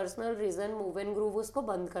Kavita's personal reason Move and Groove उसको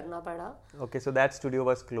बंद करना पड़ा. Okay, so that studio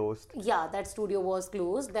was closed. Yeah, that studio was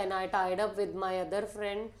closed. Then I tied up with my other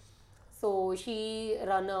friend. So she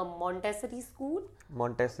run a Montessori school.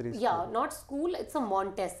 Montessori school. Yeah, not school, it's a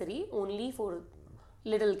Montessori only for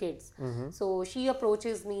little kids. So she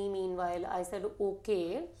approaches me. Meanwhile I said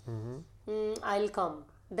okay, I'll come.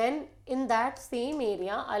 Then in that same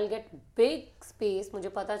area I'll get big space. मुझे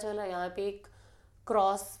पता चला यहाँ पे एक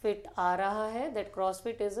CrossFit आ रहा है. That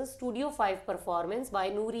CrossFit is a Studio 5 performance by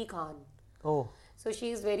Noori Khan. Oh. So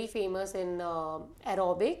she is very famous in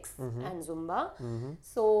aerobics and Zumba.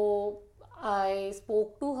 So I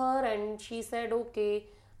spoke to her and she said okay,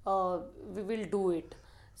 we will do it.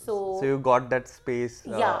 So you got that space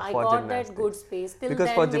yeah, I for got gymnastics. that good space. Till Because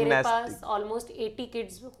then for मेरे gymnastics, पास almost 80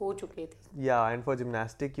 kids हो चुके थे. yeah, and for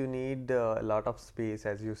gymnastic you need a lot of space,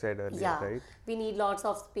 as you said earlier, Yeah, right? we need lots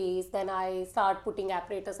of space. Then I start putting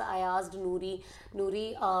apparatus. I asked Noori,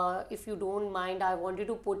 if you don't mind, I want you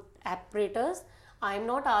to put apparatus. I'm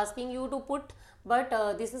not asking you to put, but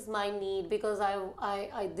this is my need because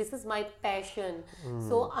I this is my passion.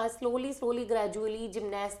 So I slowly gradually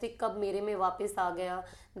gymnastic कब मेरे में वापस आ गया.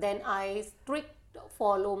 Then I strict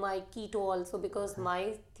follow my keto also because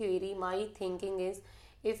my theory, my thinking is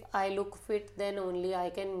if I look fit, then only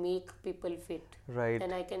I can make people fit. Right.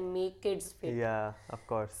 Then I can make kids fit. Yeah, of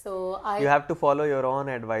course. So You have to follow your own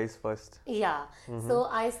advice first. yeah. So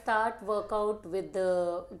I start workout with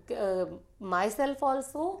the myself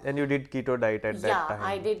also. And you did keto diet at that time. Yeah,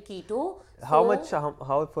 I did keto. How So- much?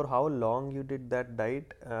 For how long you did that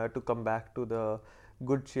diet to come back to the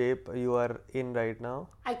good shape you are in right now?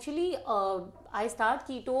 Actually, I start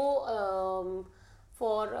keto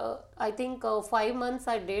for I think 5 months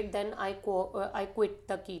I did. Then I quit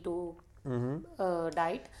the keto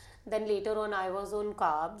diet. Then later on I was on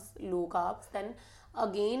carbs, low carbs. Then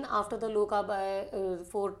again after the low carb,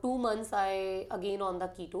 for 2 months I again on the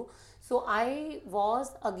keto. So I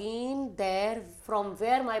was again there from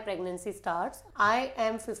where my pregnancy starts. I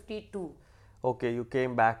am 52. Okay, you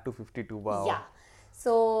came back to 52. Wow. Yeah.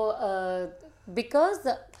 So because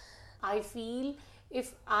I feel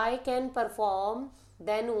if I can perform,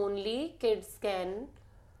 then only kids can.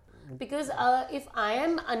 Because if I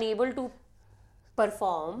am unable to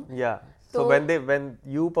perform, Yeah. So So- when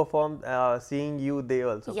you perform, seeing you, they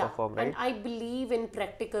also yeah, perform, right? and I believe in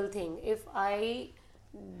practical thing. If I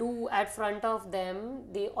do at front of them,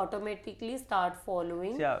 they automatically start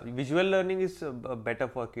following. Yeah, visual learning is better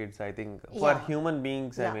for kids, I think, for Yeah. human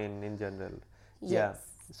beings. I Yeah. mean, in general. Yes.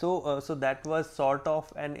 Yeah. So that was sort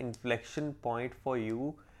of an inflection point for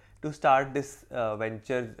you to start this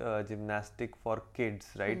venture, gymnastic for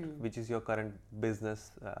kids, right? Which is your current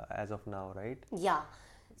business as of now, right? Yeah.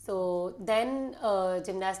 So then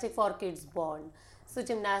gymnastic for kids born. So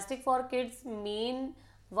gymnastic for kids mean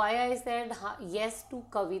why I said yes to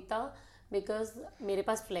Kavita, because मेरे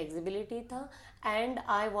पास flexibility था and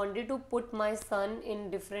I wanted to put my son in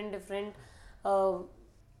different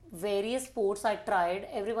various sports I tried.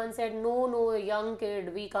 Everyone said no, young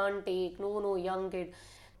kid we can't take, no, young kid.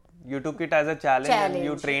 You took it as a challenge and you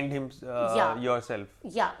Challenge. trained him Yeah. yourself.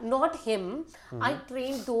 Yeah, not him. I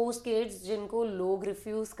trained those kids जिनको लोग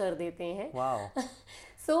refuse कर देते हैं. Wow.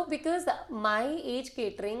 So because my age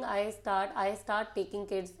catering, I start taking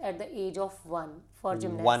kids at the age of 1 for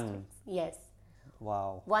gymnastics. Yes.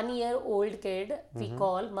 Wow. 1 year old kid we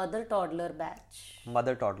call mother toddler batch.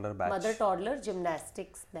 Mother toddler batch. Mother toddler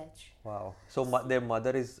gymnastics batch. Wow. So their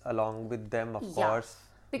mother is along with them, of Yeah. course.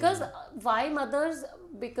 Because why mothers?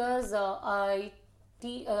 Because I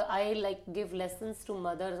like give lessons to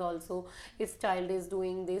mothers also. If child is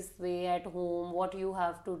doing this way at home, what you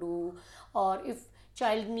have to do, or if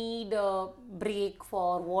child need a break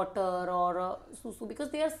for water or susu,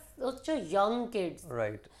 because they are such a young kids.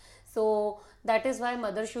 Right. So that is why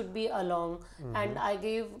mother should be along. And I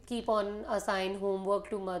keep on assign homework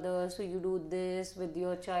to mother, so you do this with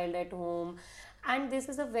your child at home. And this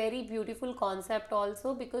is a very beautiful concept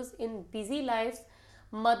also, because in busy lives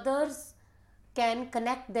mothers can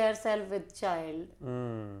connect their self with child.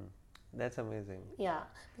 That's amazing. Yeah,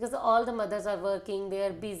 because all the mothers are working, they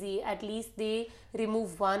are busy. At least they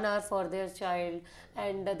remove 1 hour for their child,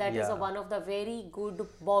 and that is Yeah. one of the very good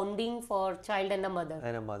bonding for child and a mother.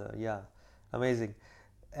 And a mother, yeah, amazing.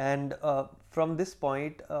 And from this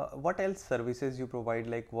point, what else services you provide?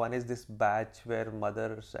 Like, one is this batch where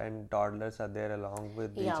mothers and toddlers are there along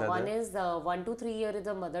with each Yeah, other. one is 1 to 3 year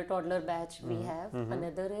is a mother toddler batch we have.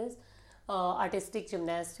 Another is artistic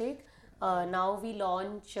gymnastic. Now we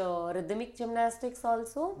launch rhythmic gymnastics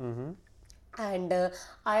also. And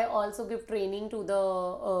I also give training to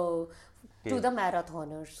the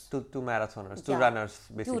marathoners. To marathoners, to Yeah, runners,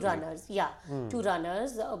 basically. To runners, yeah. To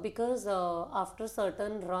runners, because after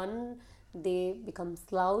certain run, they become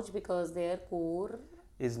slouch because their core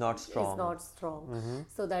Is not strong. is not strong.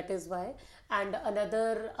 So that is why. And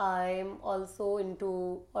another, I'm also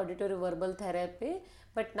into auditory verbal therapy,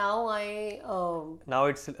 but now Now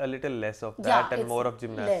it's a little less of that yeah, and it's more of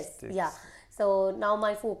gymnastics. less, yeah. So now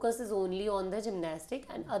my focus is only on the gymnastic.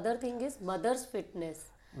 And other thing is mother's fitness.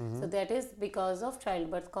 So that is because of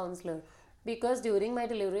childbirth counselor. Because during my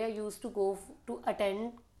delivery, I used to go to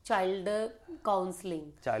attend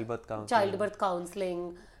counseling, Childbirth counseling. childbirth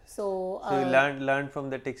counseling. So So you learned from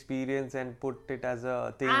that experience and put it as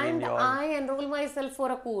a thing in and your. I enroll myself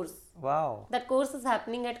for a course. Wow. That course is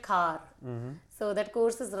happening at Khar. So that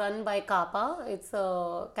course is run by Kappa. It's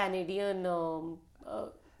a Canadian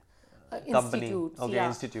Company. institute. Okay, yeah.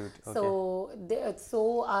 institute. Okay.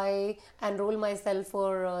 So I enroll myself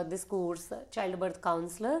for this course, childbirth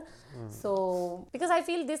counselor. So because I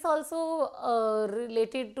feel this also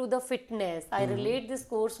related to the fitness. I relate this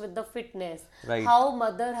course with the fitness. Right. How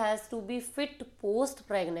mother has to be fit post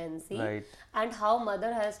pregnancy. Right. And how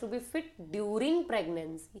mother has to be fit during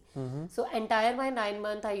pregnancy. So entire my 9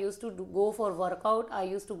 month I used to go for workout. I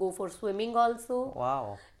used to go for swimming also.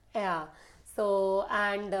 Wow. Yeah. So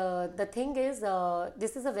and the thing is,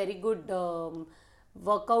 this is a very good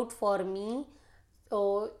workout for me.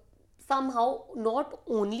 So somehow not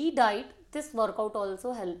only diet, this workout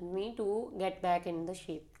also helped me to get back in the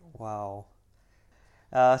shape. Wow.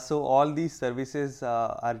 So all these services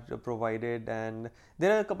are provided, and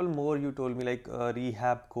there are a couple more you told me, like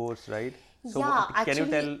rehab course, right? So Yeah, can you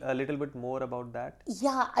actually- tell a little bit more about that?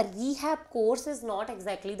 Yeah, a rehab course is not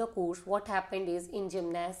exactly the course. What happened is in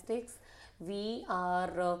gymnastics, we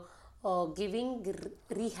are giving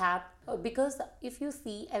rehab because if you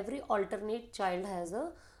see, every alternate child has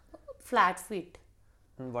a flat feet.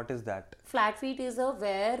 What is that? Flat feet is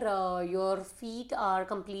where your feet are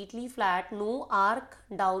completely flat, no arc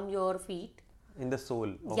down your feet. In the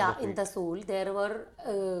sole of Yeah, the in feet. the sole there were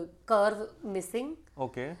curve missing.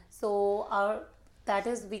 Okay. So that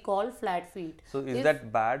is we call flat feet. So is If-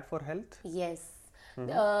 that bad for health? Yes.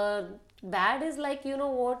 Bad is like, you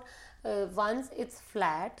know what, once it's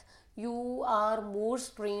flat, you are more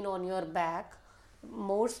strain on your back,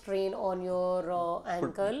 more strain on your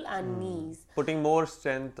ankle and knees. Putting more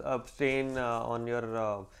strain on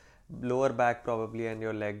your lower back probably and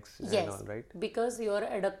your legs and Yes, all, right? because your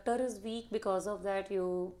adductor is weak, because of that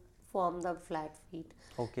you form the flat feet.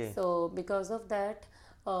 Okay. So because of that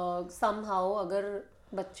somehow अगर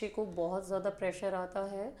बच्चे को बहुत ज़्यादा pressure आता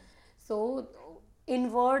है, so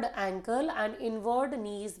inward ankle and inward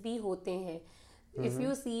knees भी होते हैं. If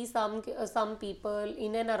you see some people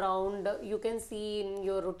in and around, you can see in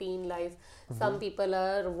your routine life, some people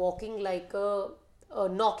are walking like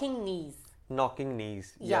knocking knees. Knocking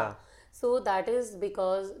knees. Yeah. So that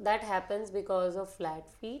happens because of flat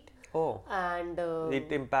feet. Oh. And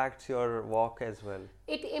It impacts your walk as well.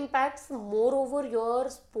 it impacts moreover your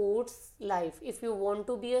sports life. If you want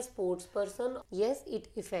to be a sports person, yes, it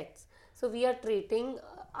affects. So we are treating,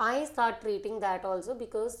 I start treating that also,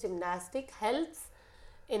 because gymnastic helps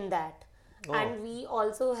in that. And we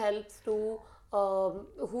also helps to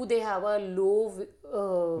who they have a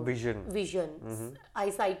low Vision.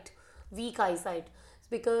 eyesight, weak eyesight,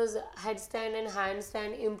 because headstand and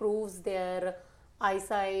handstand improves their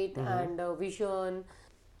eyesight and vision.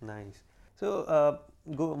 Nice. So,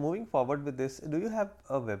 moving forward with this, do you have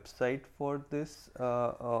a website for this?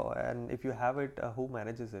 And if you have it, who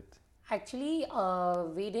manages it? Actually,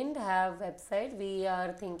 we didn't have website. We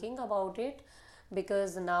are thinking about it,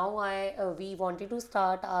 because now we wanted to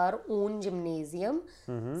start our own gymnasium.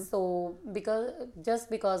 So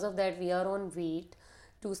because of that, we are on wait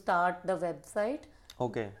to start the website.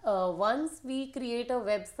 Okay. Once we create a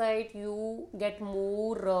website, you get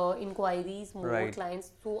more inquiries, more Right.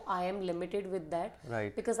 clients. So I am limited with that.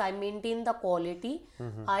 Right. Because I maintain the quality.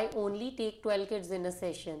 I only take 12 kids in a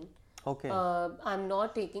session. Okay. I'm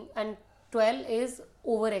not taking, and 12 is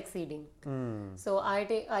over exceeding. So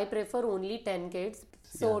I prefer only 10 kids.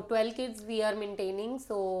 So 12 kids we are maintaining.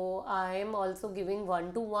 So I am also giving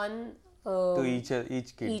 1-to-1 To each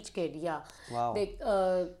kid. each kid, yeah. Wow. They,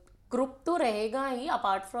 group तो रहेगा ही.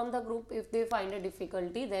 Apart from the group, if they find a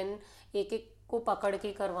difficulty, then एक एक को पकड़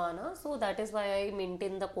के करवाना. So that is why I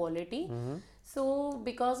maintain the quality. So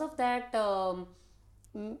because of that,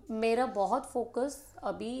 मेरा बहुत फोकस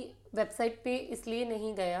अभी वेबसाइट पे इसलिए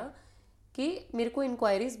नहीं गया कि मेरे को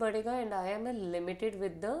इंक्वायरीज बढ़ेगा and I am limited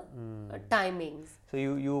with the timings. So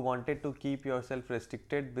you wanted to keep yourself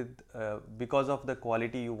restricted with because of the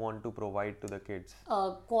quality you want to provide to the kids.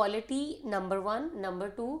 Quality, number one.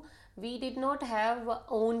 Number two, we did not have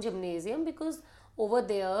own gymnasium because over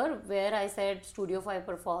there where I said Studio 5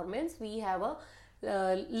 performance, we have a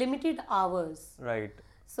limited hours. Right.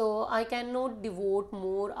 So I cannot devote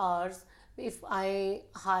more hours if I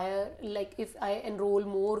hire, like if I enroll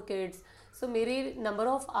more kids. So मेरे number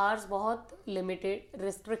of hours बहुत limited,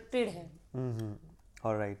 restricted है.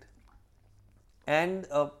 All right. And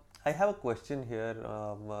I have a question here.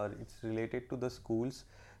 It's related to the schools.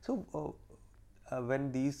 So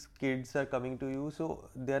when these kids are coming to you, so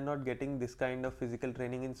they are not getting this kind of physical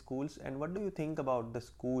training in schools. And what do you think about the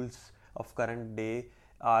schools of current day?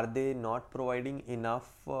 Are they not providing enough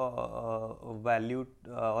value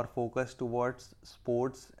or focus towards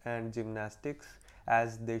sports and gymnastics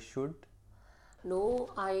as they should? No,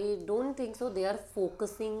 I don't think so. They are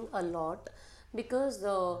focusing a lot because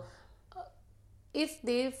if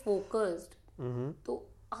they focused, तो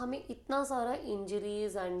हमें इतना सारा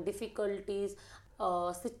injuries and difficulties,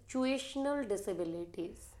 situational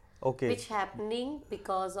disabilities, Okay. which happening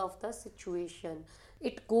because of the situation.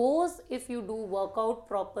 It goes if you do workout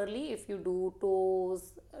properly, if you do toes,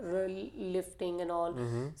 lifting and all.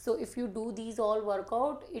 So if you do these all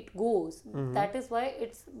workout, it goes. That is why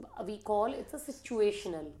we call it's a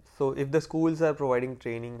situational. So if the schools are providing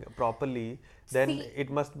training properly, then See- it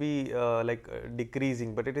must be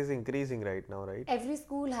decreasing, but it is increasing right now, right? Every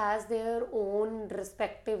school has their own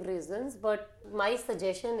respective reasons, but my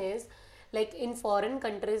suggestion is, like in foreign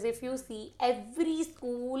countries, if you see, every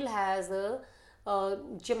school has a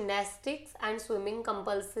gymnastics and swimming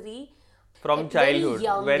compulsory From at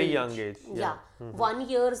childhood, very young age. Yeah. 1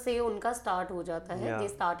 year से उनका start हो जाता है. Yeah. They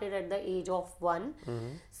started at the age of 1.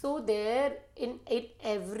 So there in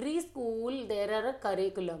every school there are a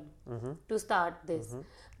curriculum to start this.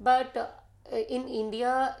 But in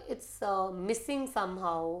India it's missing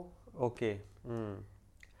somehow. Okay.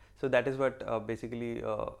 So that is what basically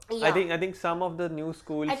Yeah. I think some of the new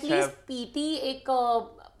schools At least have PT एक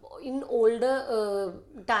in older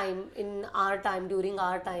time, in our time, during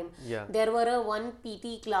our time, Yeah. there were a one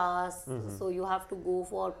PT class. So you have to go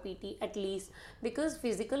for PT at least, because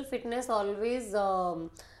physical fitness always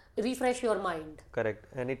refresh your mind. correct,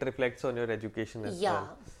 and it reflects on your education as Yeah.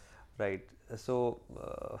 well. Right. So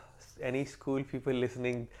any school people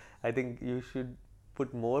listening, I think you should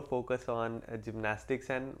put more focus on gymnastics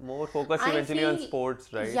and more focus I eventually on feel-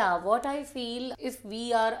 sports, right? Yeah, what I feel, if we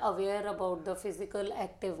are aware about the physical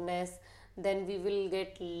activeness, then we will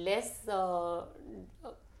get less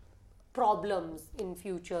problems in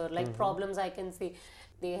future. Like problems, I can say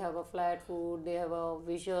they have a flat foot, they have a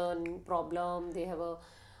vision problem, they have a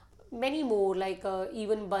many more, like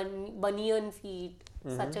even bunion feet.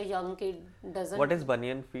 Such a young kid doesn't. What is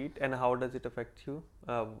bunion feet and how does it affect you?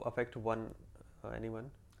 Affect anyone?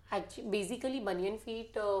 Actually, basically, bunion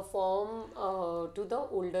feet form to the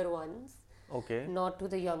older ones, Okay. not to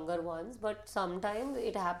the younger ones. But sometimes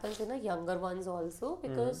it happens in the younger ones also,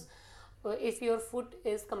 because if your foot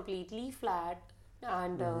is completely flat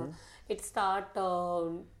and it start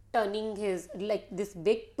turning his, like this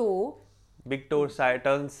big toe, Big toe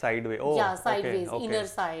turns sideways. Oh, yeah, okay, sideways, okay. inner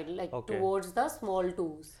side, like Okay. towards the small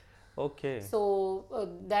toes. Okay. So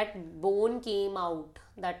that bone came out,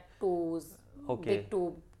 that toes, Okay. big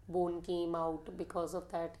toe bone came out. Because of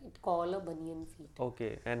that, it called a bunion feet.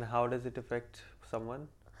 Okay. And how does it affect someone?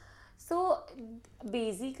 So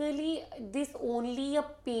basically, this only a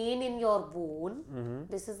pain in your bone.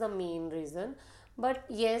 This is the main reason. But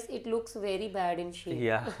yes, it looks very bad in shape.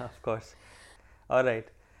 Yeah, of course. All right.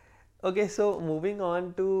 Okay, so moving on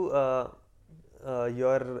to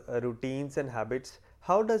your routines and habits,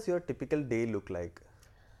 how does your typical day look like?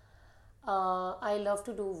 I love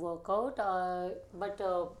to do workout, but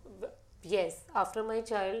yes, after my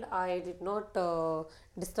child, I did not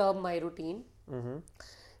disturb my routine.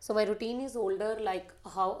 So my routine is older, like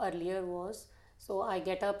how earlier was. So I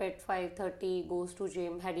get up at 5:30, goes to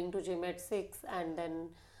gym, heading to gym at 6, and then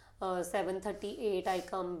 7:38 I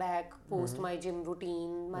come back, post my gym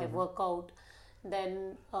routine, my workout.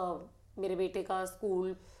 Then मेरे बेटे का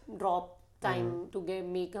school drop time to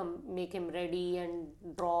make him ready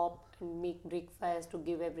and drop and make breakfast to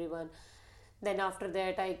give everyone. Then after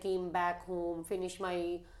that I came back home, finish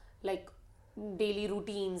my like daily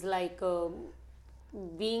routines, like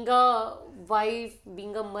being a wife,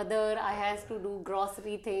 being a mother, I has to do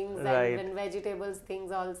grocery things Right. and vegetables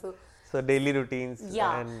things also. So daily routines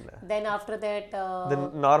Yeah. and Then after that, the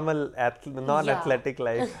normal non-athletic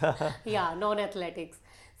life. yeah, non-athletics.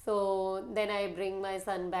 So then I bring my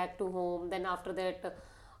son back to home. Then after that,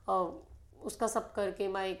 उसका सब करके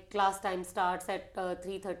my class time starts at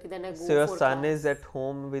 3:30. Then I go So your for son class. is at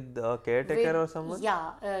home with a caretaker or someone?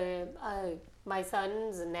 Yeah, my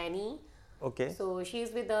son's nanny. Okay. So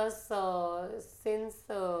she's with us since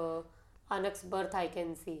Anak's birth, I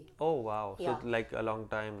can see. Oh wow. Yeah. So like a long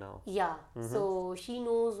time now. Yeah, so she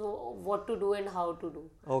knows what to do and how to do.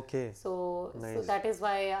 Okay. So Nice. that is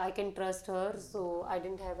why I can trust her. So I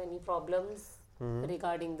didn't have any problems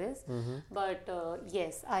regarding this. But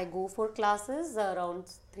yes, I go for classes around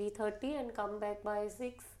 3:30 and come back by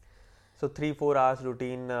 6. So 3-4 hours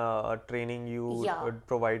routine training you Yeah. would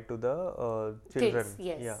provide to the children. Kids,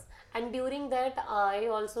 yes. Yeah. And during that, I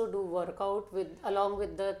also do workout along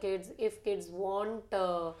with the kids. If kids want A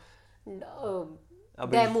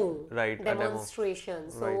demo, right, a demo. demonstration,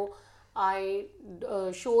 so Right. I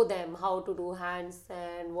show them how to do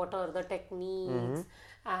handstand, what are the techniques,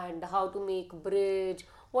 and how to make bridge.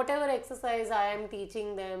 Whatever exercise I am teaching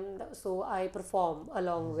them, so I perform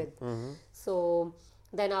along with. So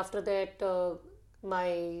then after that, my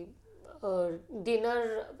dinner,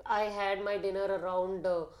 I had my dinner around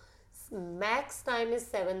max time is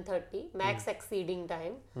 7:30, max exceeding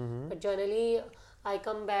time. But generally I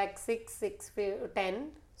come back 6:10.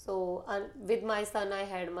 So with my son I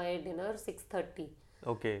had my dinner 6:30.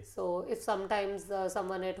 Okay. So if sometimes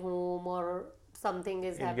someone at home or something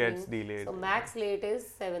is It happening, gets delayed. so max late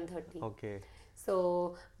is 7:30. Okay. So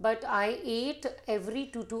but I ate every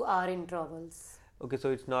 2 hour intervals. Okay, so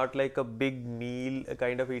it's not like a big meal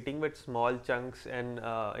kind of eating, but small chunks and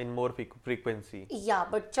in more frequency. Yeah,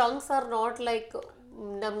 but chunks are not like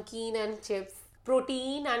namkeen and chips.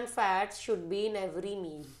 Protein and fats should be in every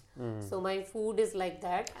meal. So my food is like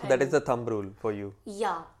that. So that is the thumb rule for you.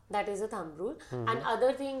 Yeah, that is a thumb rule. And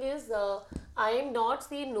other thing is, I am not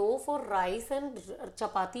say no for rice and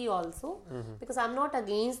chapati also, because I'm not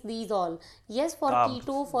against these all. Yes, for Carbs.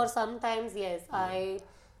 keto, for sometimes yes, I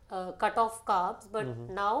cut off carbs, but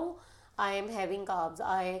now I am having carbs.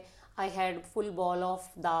 I had full ball of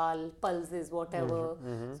dal, pulses, whatever.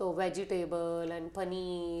 So vegetable and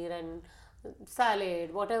paneer and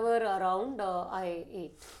salad, whatever around, I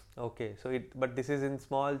ate. Okay, so but this is in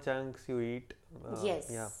small chunks you eat. Yes.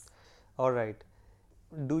 Yeah. All right.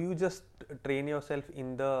 Do you just train yourself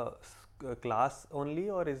in the class only,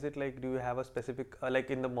 or is it like, do you have a specific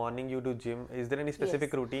like in the morning you do gym? Is there any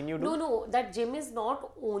specific Yes. routine you do? No, that gym is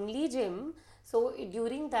not only gym. So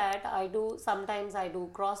during that sometimes I do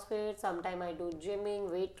CrossFit, sometimes I do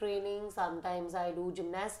gymming, weight training, sometimes I do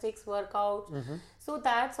gymnastics workouts. So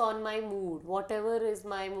that's on my mood, whatever is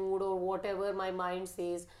my mood or whatever my mind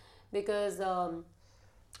says, because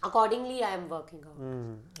accordingly I am working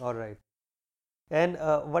out. All right. And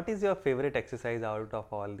what is your favorite exercise out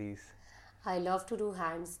of all these? I love to do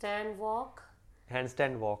handstand walk.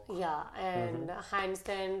 Handstand walk. Yeah, and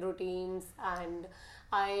handstand routines, and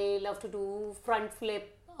I love to do front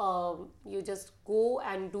flip. You just go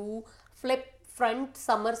and do flip front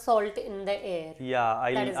somersault in the air.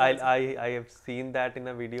 Yeah, That is I have seen that in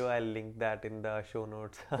a video. I'll link that in the show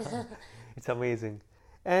notes. It's amazing.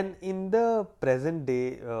 And in the present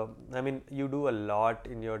day, I mean, you do a lot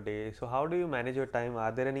in your day. So how do you manage your time?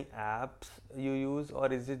 Are there any apps you use,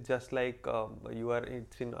 or is it just like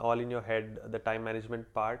it's all in your head, the time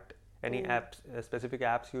management part? Any apps, specific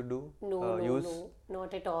apps you do use? No,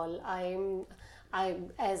 not at all.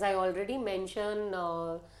 As I already mentioned,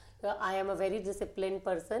 I am a very disciplined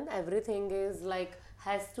person. Everything is like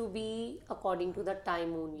has to be according to the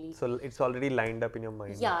time only. So it's already lined up in your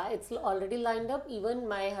mind. Yeah, it's already lined up. Even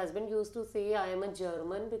my husband used to say I am a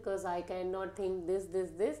German because I cannot think this,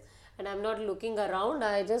 and I'm not looking around.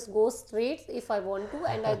 I just go straight if I want to,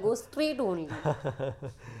 and I go straight only.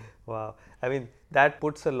 Wow. I mean, that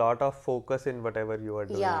puts a lot of focus in whatever you are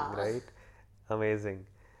doing, Yeah. right? Amazing.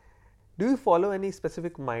 Do you follow any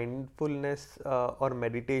specific mindfulness or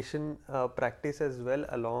meditation practice as well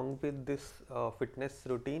along with this fitness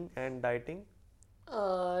routine and dieting?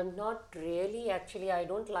 Not really, actually. I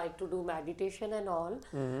don't like to do meditation and all,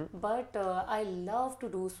 but I love to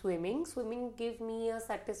do swimming. Swimming give me a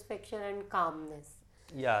satisfaction and calmness.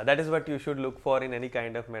 Yeah, that is what you should look for in any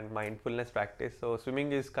kind of mindfulness practice. So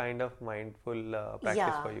swimming is kind of mindful practice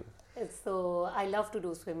Yeah. for you. So I love to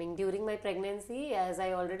do swimming. During my pregnancy, as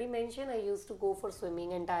I already mentioned, I used to go for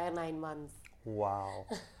swimming entire 9 months. Wow.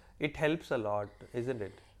 It helps a lot, isn't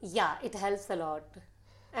it? Yeah, it helps a lot.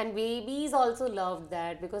 And babies also love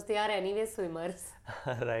that because they are anyway swimmers.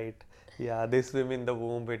 Right. Yeah, they swim in the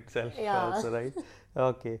womb itself Yeah. also, right?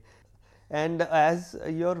 Okay. And as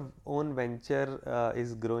your own venture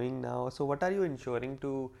is growing now, so what are you ensuring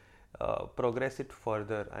to progress it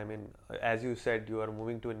further? I mean, as you said, you are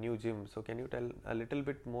moving to a new gym. So can you tell a little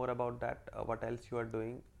bit more about that? What else you are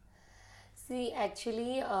doing? See,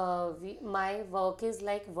 actually, my work is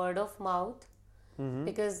like word of mouth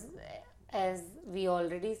because as we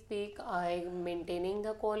already speak, I'm maintaining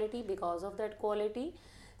the quality because of that quality.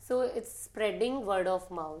 So it's spreading word of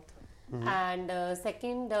mouth. And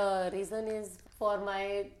second reason is for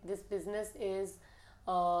my this business is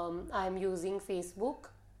I'm using Facebook.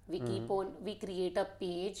 We create a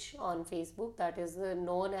page on Facebook that is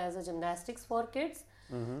known as a gymnastics for kids.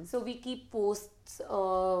 So we keep posts,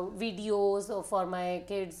 videos for my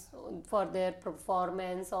kids for their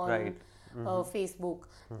performance on Right. Facebook,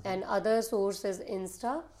 and other source is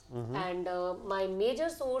Insta, and my major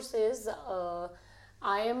source is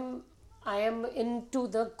I am into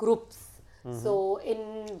the groups. So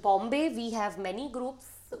in Bombay we have many groups.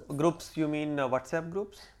 Groups, you mean WhatsApp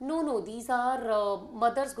groups? No, these are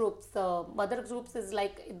mothers groups. Mother groups is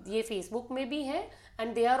like ये Facebook में भी है,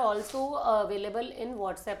 and they are also available in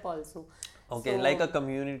WhatsApp also. Okay, So, like a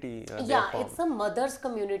community. yeah, it's a mothers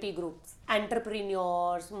community groups,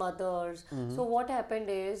 entrepreneurs, mothers. So what happened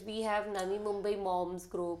is we have Navi Mumbai Moms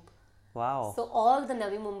group. Wow. So all the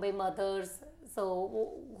Navi Mumbai mothers,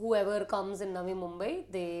 so whoever comes in Navi Mumbai,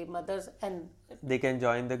 they mothers and They can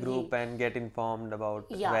join the group and get informed about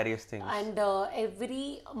yeah, various things. and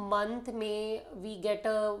every month may we get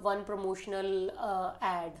a one promotional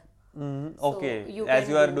ad. Okay, you as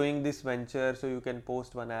can you are do- doing this venture, so you can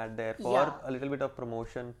post one ad there for Yeah. a little bit of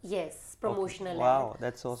promotion. Yes, promotional Wow, ad.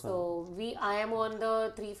 that's awesome. So I am on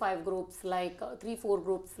the 3-5 groups, like 3-4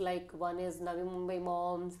 groups. Like one is Navi Mumbai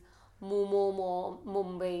Moms,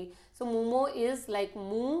 Mumbai. So Mumo is like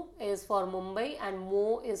Mu is for Mumbai and Mo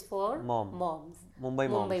is for moms. Mumbai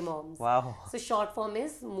Moms. Moms. Wow. So short form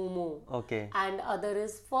is Mumo. Okay. And other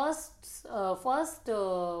is first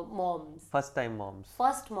moms. First time moms.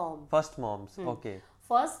 First mom. First moms. Okay.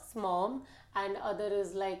 First mom, and other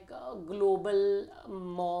is like global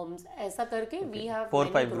moms. ऐसा करके we have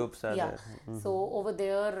 4-5 many groups are yeah. there. So over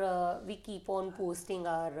there we keep on posting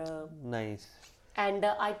our Nice. and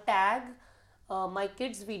I tag my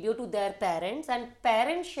kids' video to their parents, and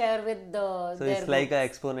parents share with So their it's like groups. a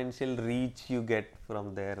exponential reach you get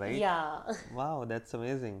from there, right? Yeah. Wow, that's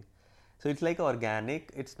amazing. So it's like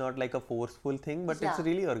organic. It's not like a forceful thing, but it's Yeah.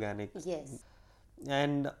 really organic. Yes.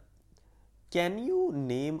 And can you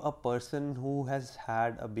name a person who has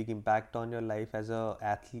had a big impact on your life as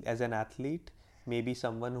an athlete? Maybe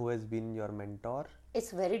someone who has been your mentor?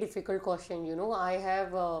 It's very difficult question. I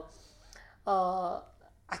have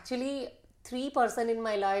actually 3 person in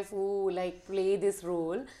my life who like play this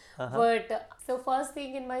role. But so first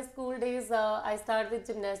thing in my school days, I started with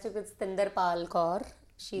gymnastics with Stinder Pal Kaur.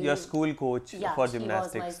 Your school coach Yeah, for she was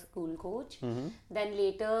gymnastics. my school coach. Then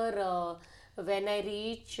later, when I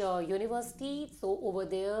reach university, so over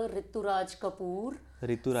there, Rituraj Kapoor.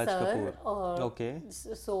 Rituraj sir, Kapoor. Okay.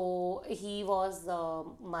 So he was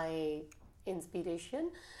my inspiration.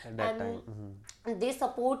 At that and time. they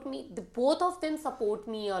support me. Both of them support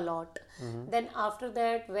me a lot. Then after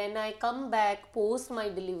that, when I come back, post my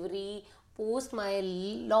delivery, post my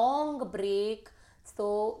long break,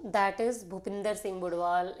 so that is Bhupinder Singh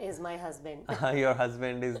Budwal is my husband. Your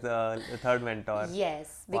husband is the third mentor.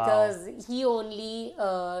 Yes, Wow. because he only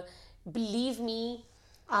believe me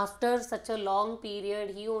after such a long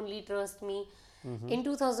period. He only trust me. In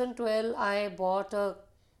 2012, I bought a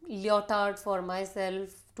leotard for myself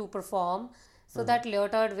to perform. So that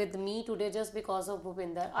leotard with me today just because of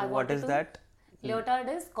Bhupinder. I What wanted is to- that? Leotard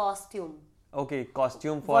is costume. Okay,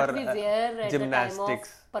 costume for What we wear at gymnastics. the time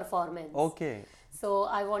of performance. Okay. So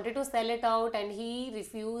I wanted to sell it out and he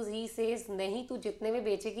refused. He says, नहीं तू जितने में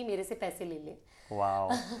बेचेगी मेरे से पैसे ले ले.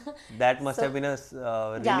 Wow. That must have been a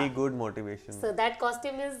really Yeah. good motivation. So that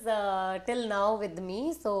costume is till now with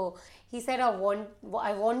me. So he said, I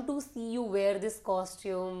want to see you wear this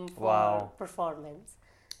costume for Wow. performance.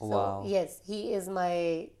 So Wow. yes, he is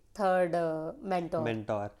my third mentor.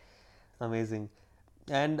 Mentor. Amazing.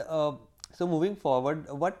 And so moving forward,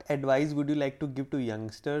 what advice would you like to give to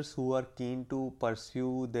youngsters who are keen to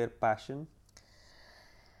pursue their passion?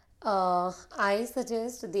 I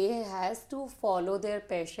suggest they has to follow their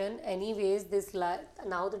passion. Anyways, this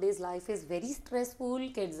nowadays life is very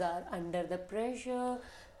stressful. Kids are under the pressure,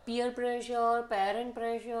 peer pressure, parent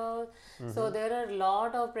pressure. So there are a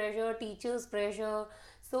lot of pressure, teachers pressure.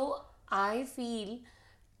 So I feel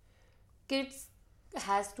kids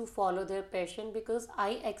has to follow their passion, because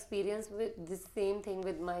I experienced with this same thing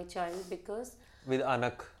with my child, because With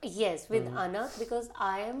Anak. yes, with Anak, because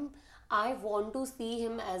I want to see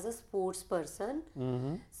him as a sports person.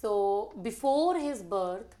 So before his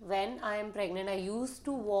birth, when I am pregnant, I used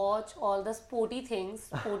to watch all the sporty things,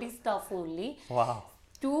 sporty stuff only, Wow.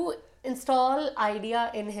 to install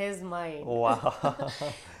idea in his mind. Wow.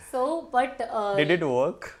 So, but Did it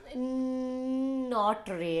work? not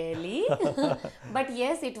really, but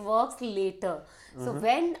yes, it works later. So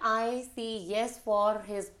when I see yes for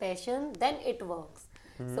his passion, then it works.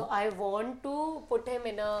 So I want to put him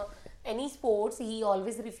in any sports. He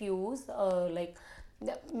always refuse. Like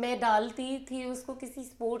मैं डालती थी उसको किसी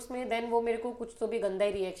sports में, then वो मेरे को कुछ तो भी गंदा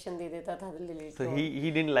ही रिएक्शन दे देता था later So on.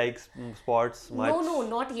 he didn't like sports much. No,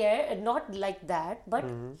 not yet, not like that, but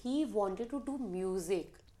he wanted to do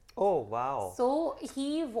music. Oh wow. So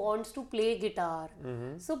he wants to play guitar.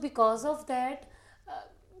 So because of that,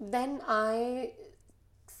 then I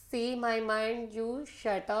say my mind, you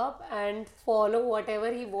shut up and follow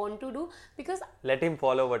whatever he want to do, because Let him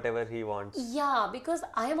follow whatever he wants. yeah, because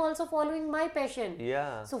I am also following my passion.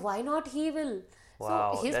 Yeah. So why not he will?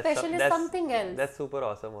 Wow. So his That's passion is something else. That's super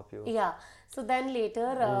awesome of you. Yeah. So then later,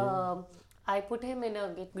 I put him in a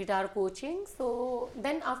guitar coaching. So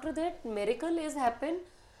then after that, miracle is happened.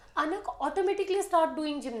 Anak automatically start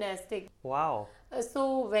doing gymnastics. Wow.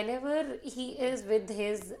 So whenever he is with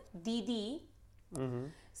his Didi,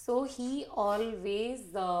 so he always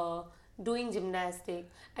doing gymnastic,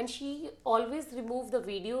 and she always remove the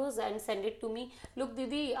videos and send it to me. Look,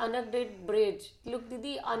 Didi, Anak did bridge. Look,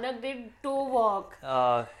 Didi, Anak did toe walk.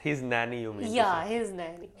 His nanny, you mean? to Yeah, say. his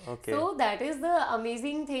nanny. Okay. So that is the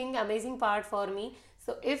amazing thing, amazing part for me.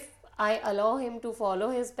 So if I allow him to follow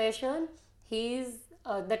his passion,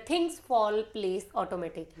 the things fall place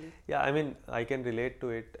automatically. Yeah, I mean, I can relate to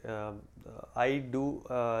it. I do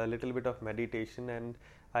a little bit of meditation, and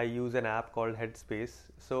I use an app called Headspace.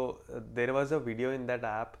 So there was a video in that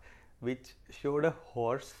app which showed a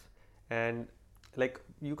horse, and like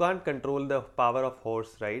you can't control the power of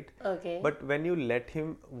horse, right? Okay. But when you let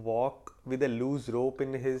him walk with a loose rope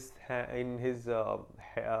in his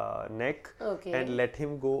neck, Okay. and let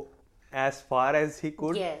him go as far as he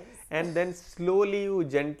could, Yes. and then slowly you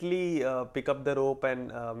gently pick up the rope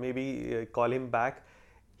and maybe call him back,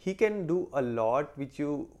 he can do a lot which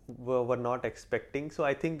you were not expecting. So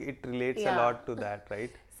I think it relates a Yeah. lot to that,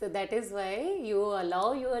 right? So that is why you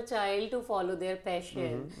allow your child to follow their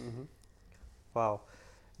passion. Wow,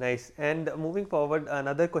 nice. And moving forward,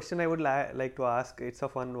 another question I would like to ask, it's a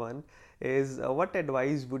fun one, is what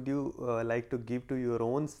advice would you like to give to your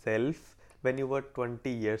own self when you were 20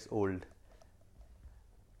 years old?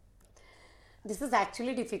 This is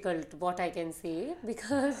actually difficult, what I can say,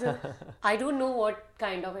 because I don't know what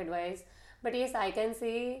kind of advice. But yes, I can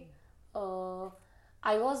say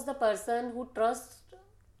I was the person who trusts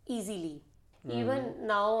easily. Even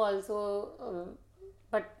now also,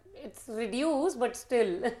 but it's reduced, but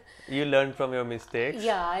still. You learned from your mistakes.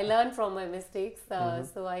 Yeah, I learned from my mistakes.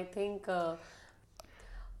 So I think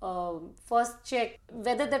first check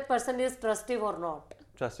whether that person is trustive or not.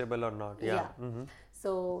 Trustable or not, yeah.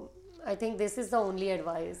 So I think this is the only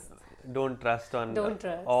advice. Don't trust on Don't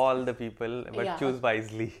trust. all the people, but Yeah. choose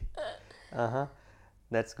wisely.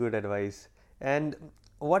 That's good advice. And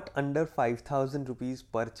what under 5,000 rupees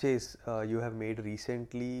purchase you have made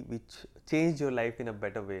recently which changed your life in a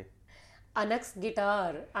better way? Anak's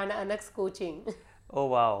guitar and Anak's coaching. Oh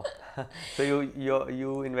wow! So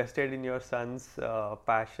you invested in your son's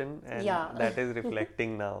passion, and Yeah. that is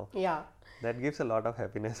reflecting now. Yeah. That gives a lot of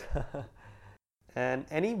happiness. And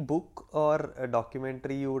any book or a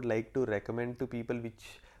documentary you would like to recommend to people which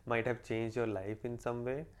might have changed your life in some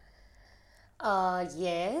way?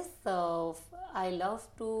 Yes. I love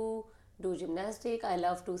to do gymnastic. I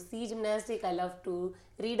love to see gymnastic. I love to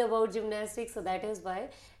read about gymnastics. So that is why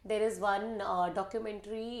there is one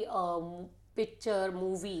documentary picture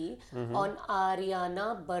movie on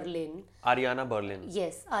Ariana Berlin. Ariana Berlin.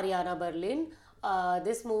 Yes, Ariana Berlin.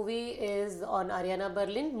 This movie is on Ariana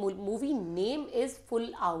Berlin. Movie name is Full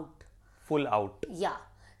Out. Full Out. Yeah.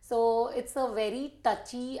 So it's a very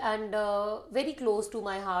touchy and very close to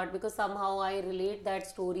my heart, because somehow I relate that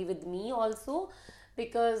story with me also.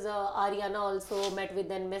 because Ariana also met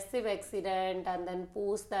with a massive accident, and then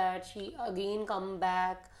post that she again come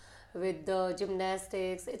back with the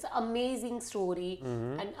gymnastics. It's amazing story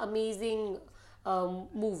and amazing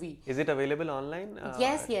movie. Is it available online?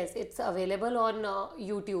 Yes, it's available on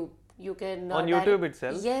YouTube. You can On YouTube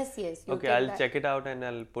itself? Yes. You Okay, can I'll check it out and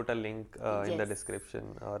I'll put a link in the Yes.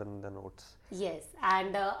 description or in the notes. Yes,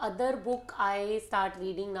 and other book I start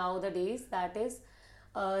reading nowadays, that is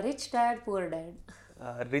Rich Dad Poor Dad.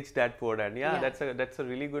 Rich Dad Poor Dad. Yeah, Yeah. that's a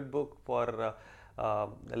really good book for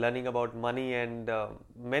learning about money and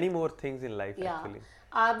many more things in life Yeah. actually.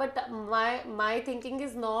 But my thinking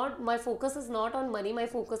is not, my focus is not on money. My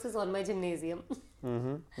focus is on my gymnasium.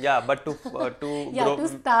 Yeah, but to Yeah, grow. to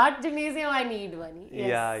start gymnasium I need money.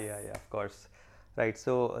 Yes. Yeah, of course. Right.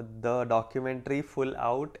 So the documentary Full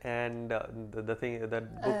Out and the thing, the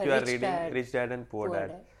book you are Rich reading, Dad, Rich Dad and Poor Poor Dad.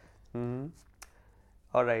 Dad. Hmm.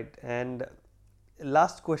 All right. And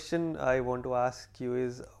last question I want to ask you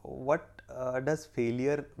is, what does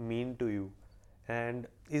failure mean to you? And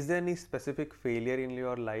is there any specific failure in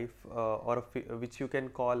your life or which you can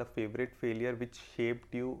call a favorite failure which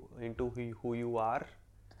shaped you into who you are?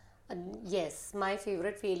 Yes, my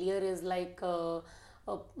favorite failure is like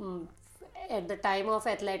at the time of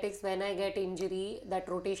athletics when I get injury, that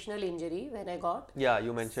rotational injury when I got. Yeah,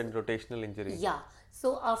 you mentioned rotational injury. Yeah.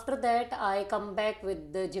 So after that, I come back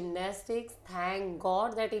with the gymnastics. Thank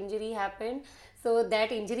God that injury happened. So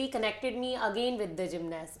that injury connected me again with the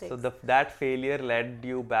gymnastics. So that failure led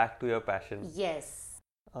you back to your passion. Yes.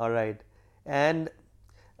 All right. And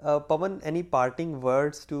Pawan, any parting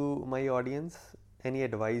words to my audience? Any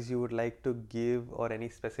advice you would like to give or any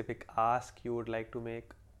specific ask you would like to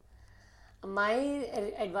make? My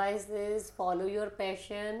advice is follow your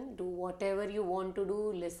passion, do whatever you want to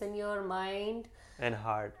do, listen your mind And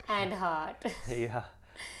heart. and heart. Yeah.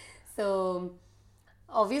 So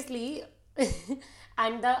obviously,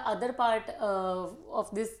 and the other part of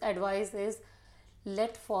this advice is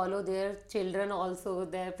let follow their children also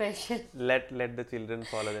their passion. Let the children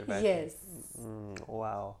follow their passion. Yes.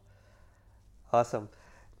 Wow. Awesome.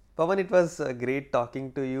 Pawan, it was great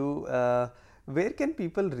talking to you. Where can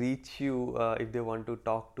people reach you if they want to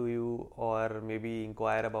talk to you or maybe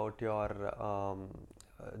inquire about your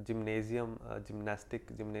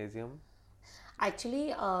gymnastic gymnasium?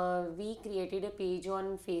 Actually, we created a page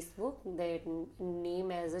on Facebook that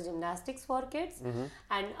name as a Gymnastics for Kids,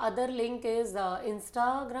 and other link is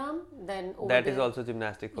Instagram. Then over That is there- also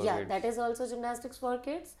gymnastic for yeah, kids. that is also Gymnastics for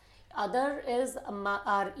Kids. Other is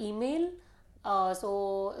our email.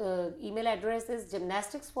 Email address is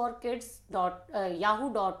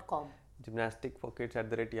gymnasticsforkids.yahoo.com.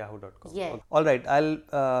 Gymnasticforkids@yahoo.com. Yeah. All right, I'll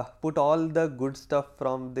put all the good stuff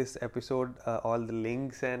from this episode, all the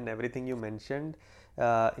links and everything you mentioned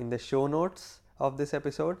in the show notes of this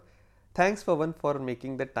episode. Thanks, Pawan, for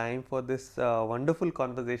making the time for this wonderful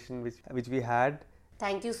conversation which we had.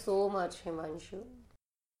 Thank you so much, Himanshu.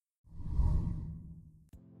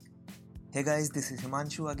 Hey guys, this is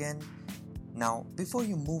Himanshu again. Now, before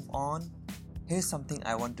you move on, here's something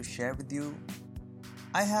I want to share with you.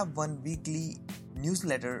 I have one weekly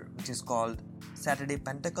newsletter which is called Saturday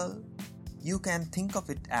Pentacle. You can think of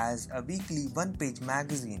it as a weekly one-page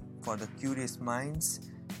magazine for the curious minds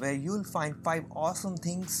where you'll find 5 awesome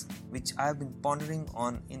things which I've been pondering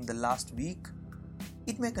on in the last week.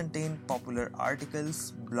 It may contain popular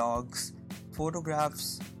articles, blogs,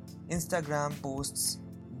 photographs, Instagram posts,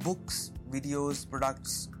 books, videos,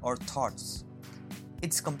 products, or thoughts.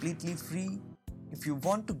 It's completely free. If you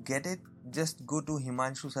want to get it, just go to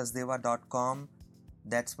himanshusachdeva.com.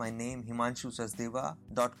 That's my name,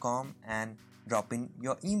 himanshusachdeva.com, and drop in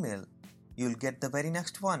your email. You'll get the very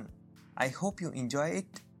next one. I hope you enjoy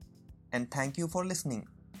it, and thank you for listening.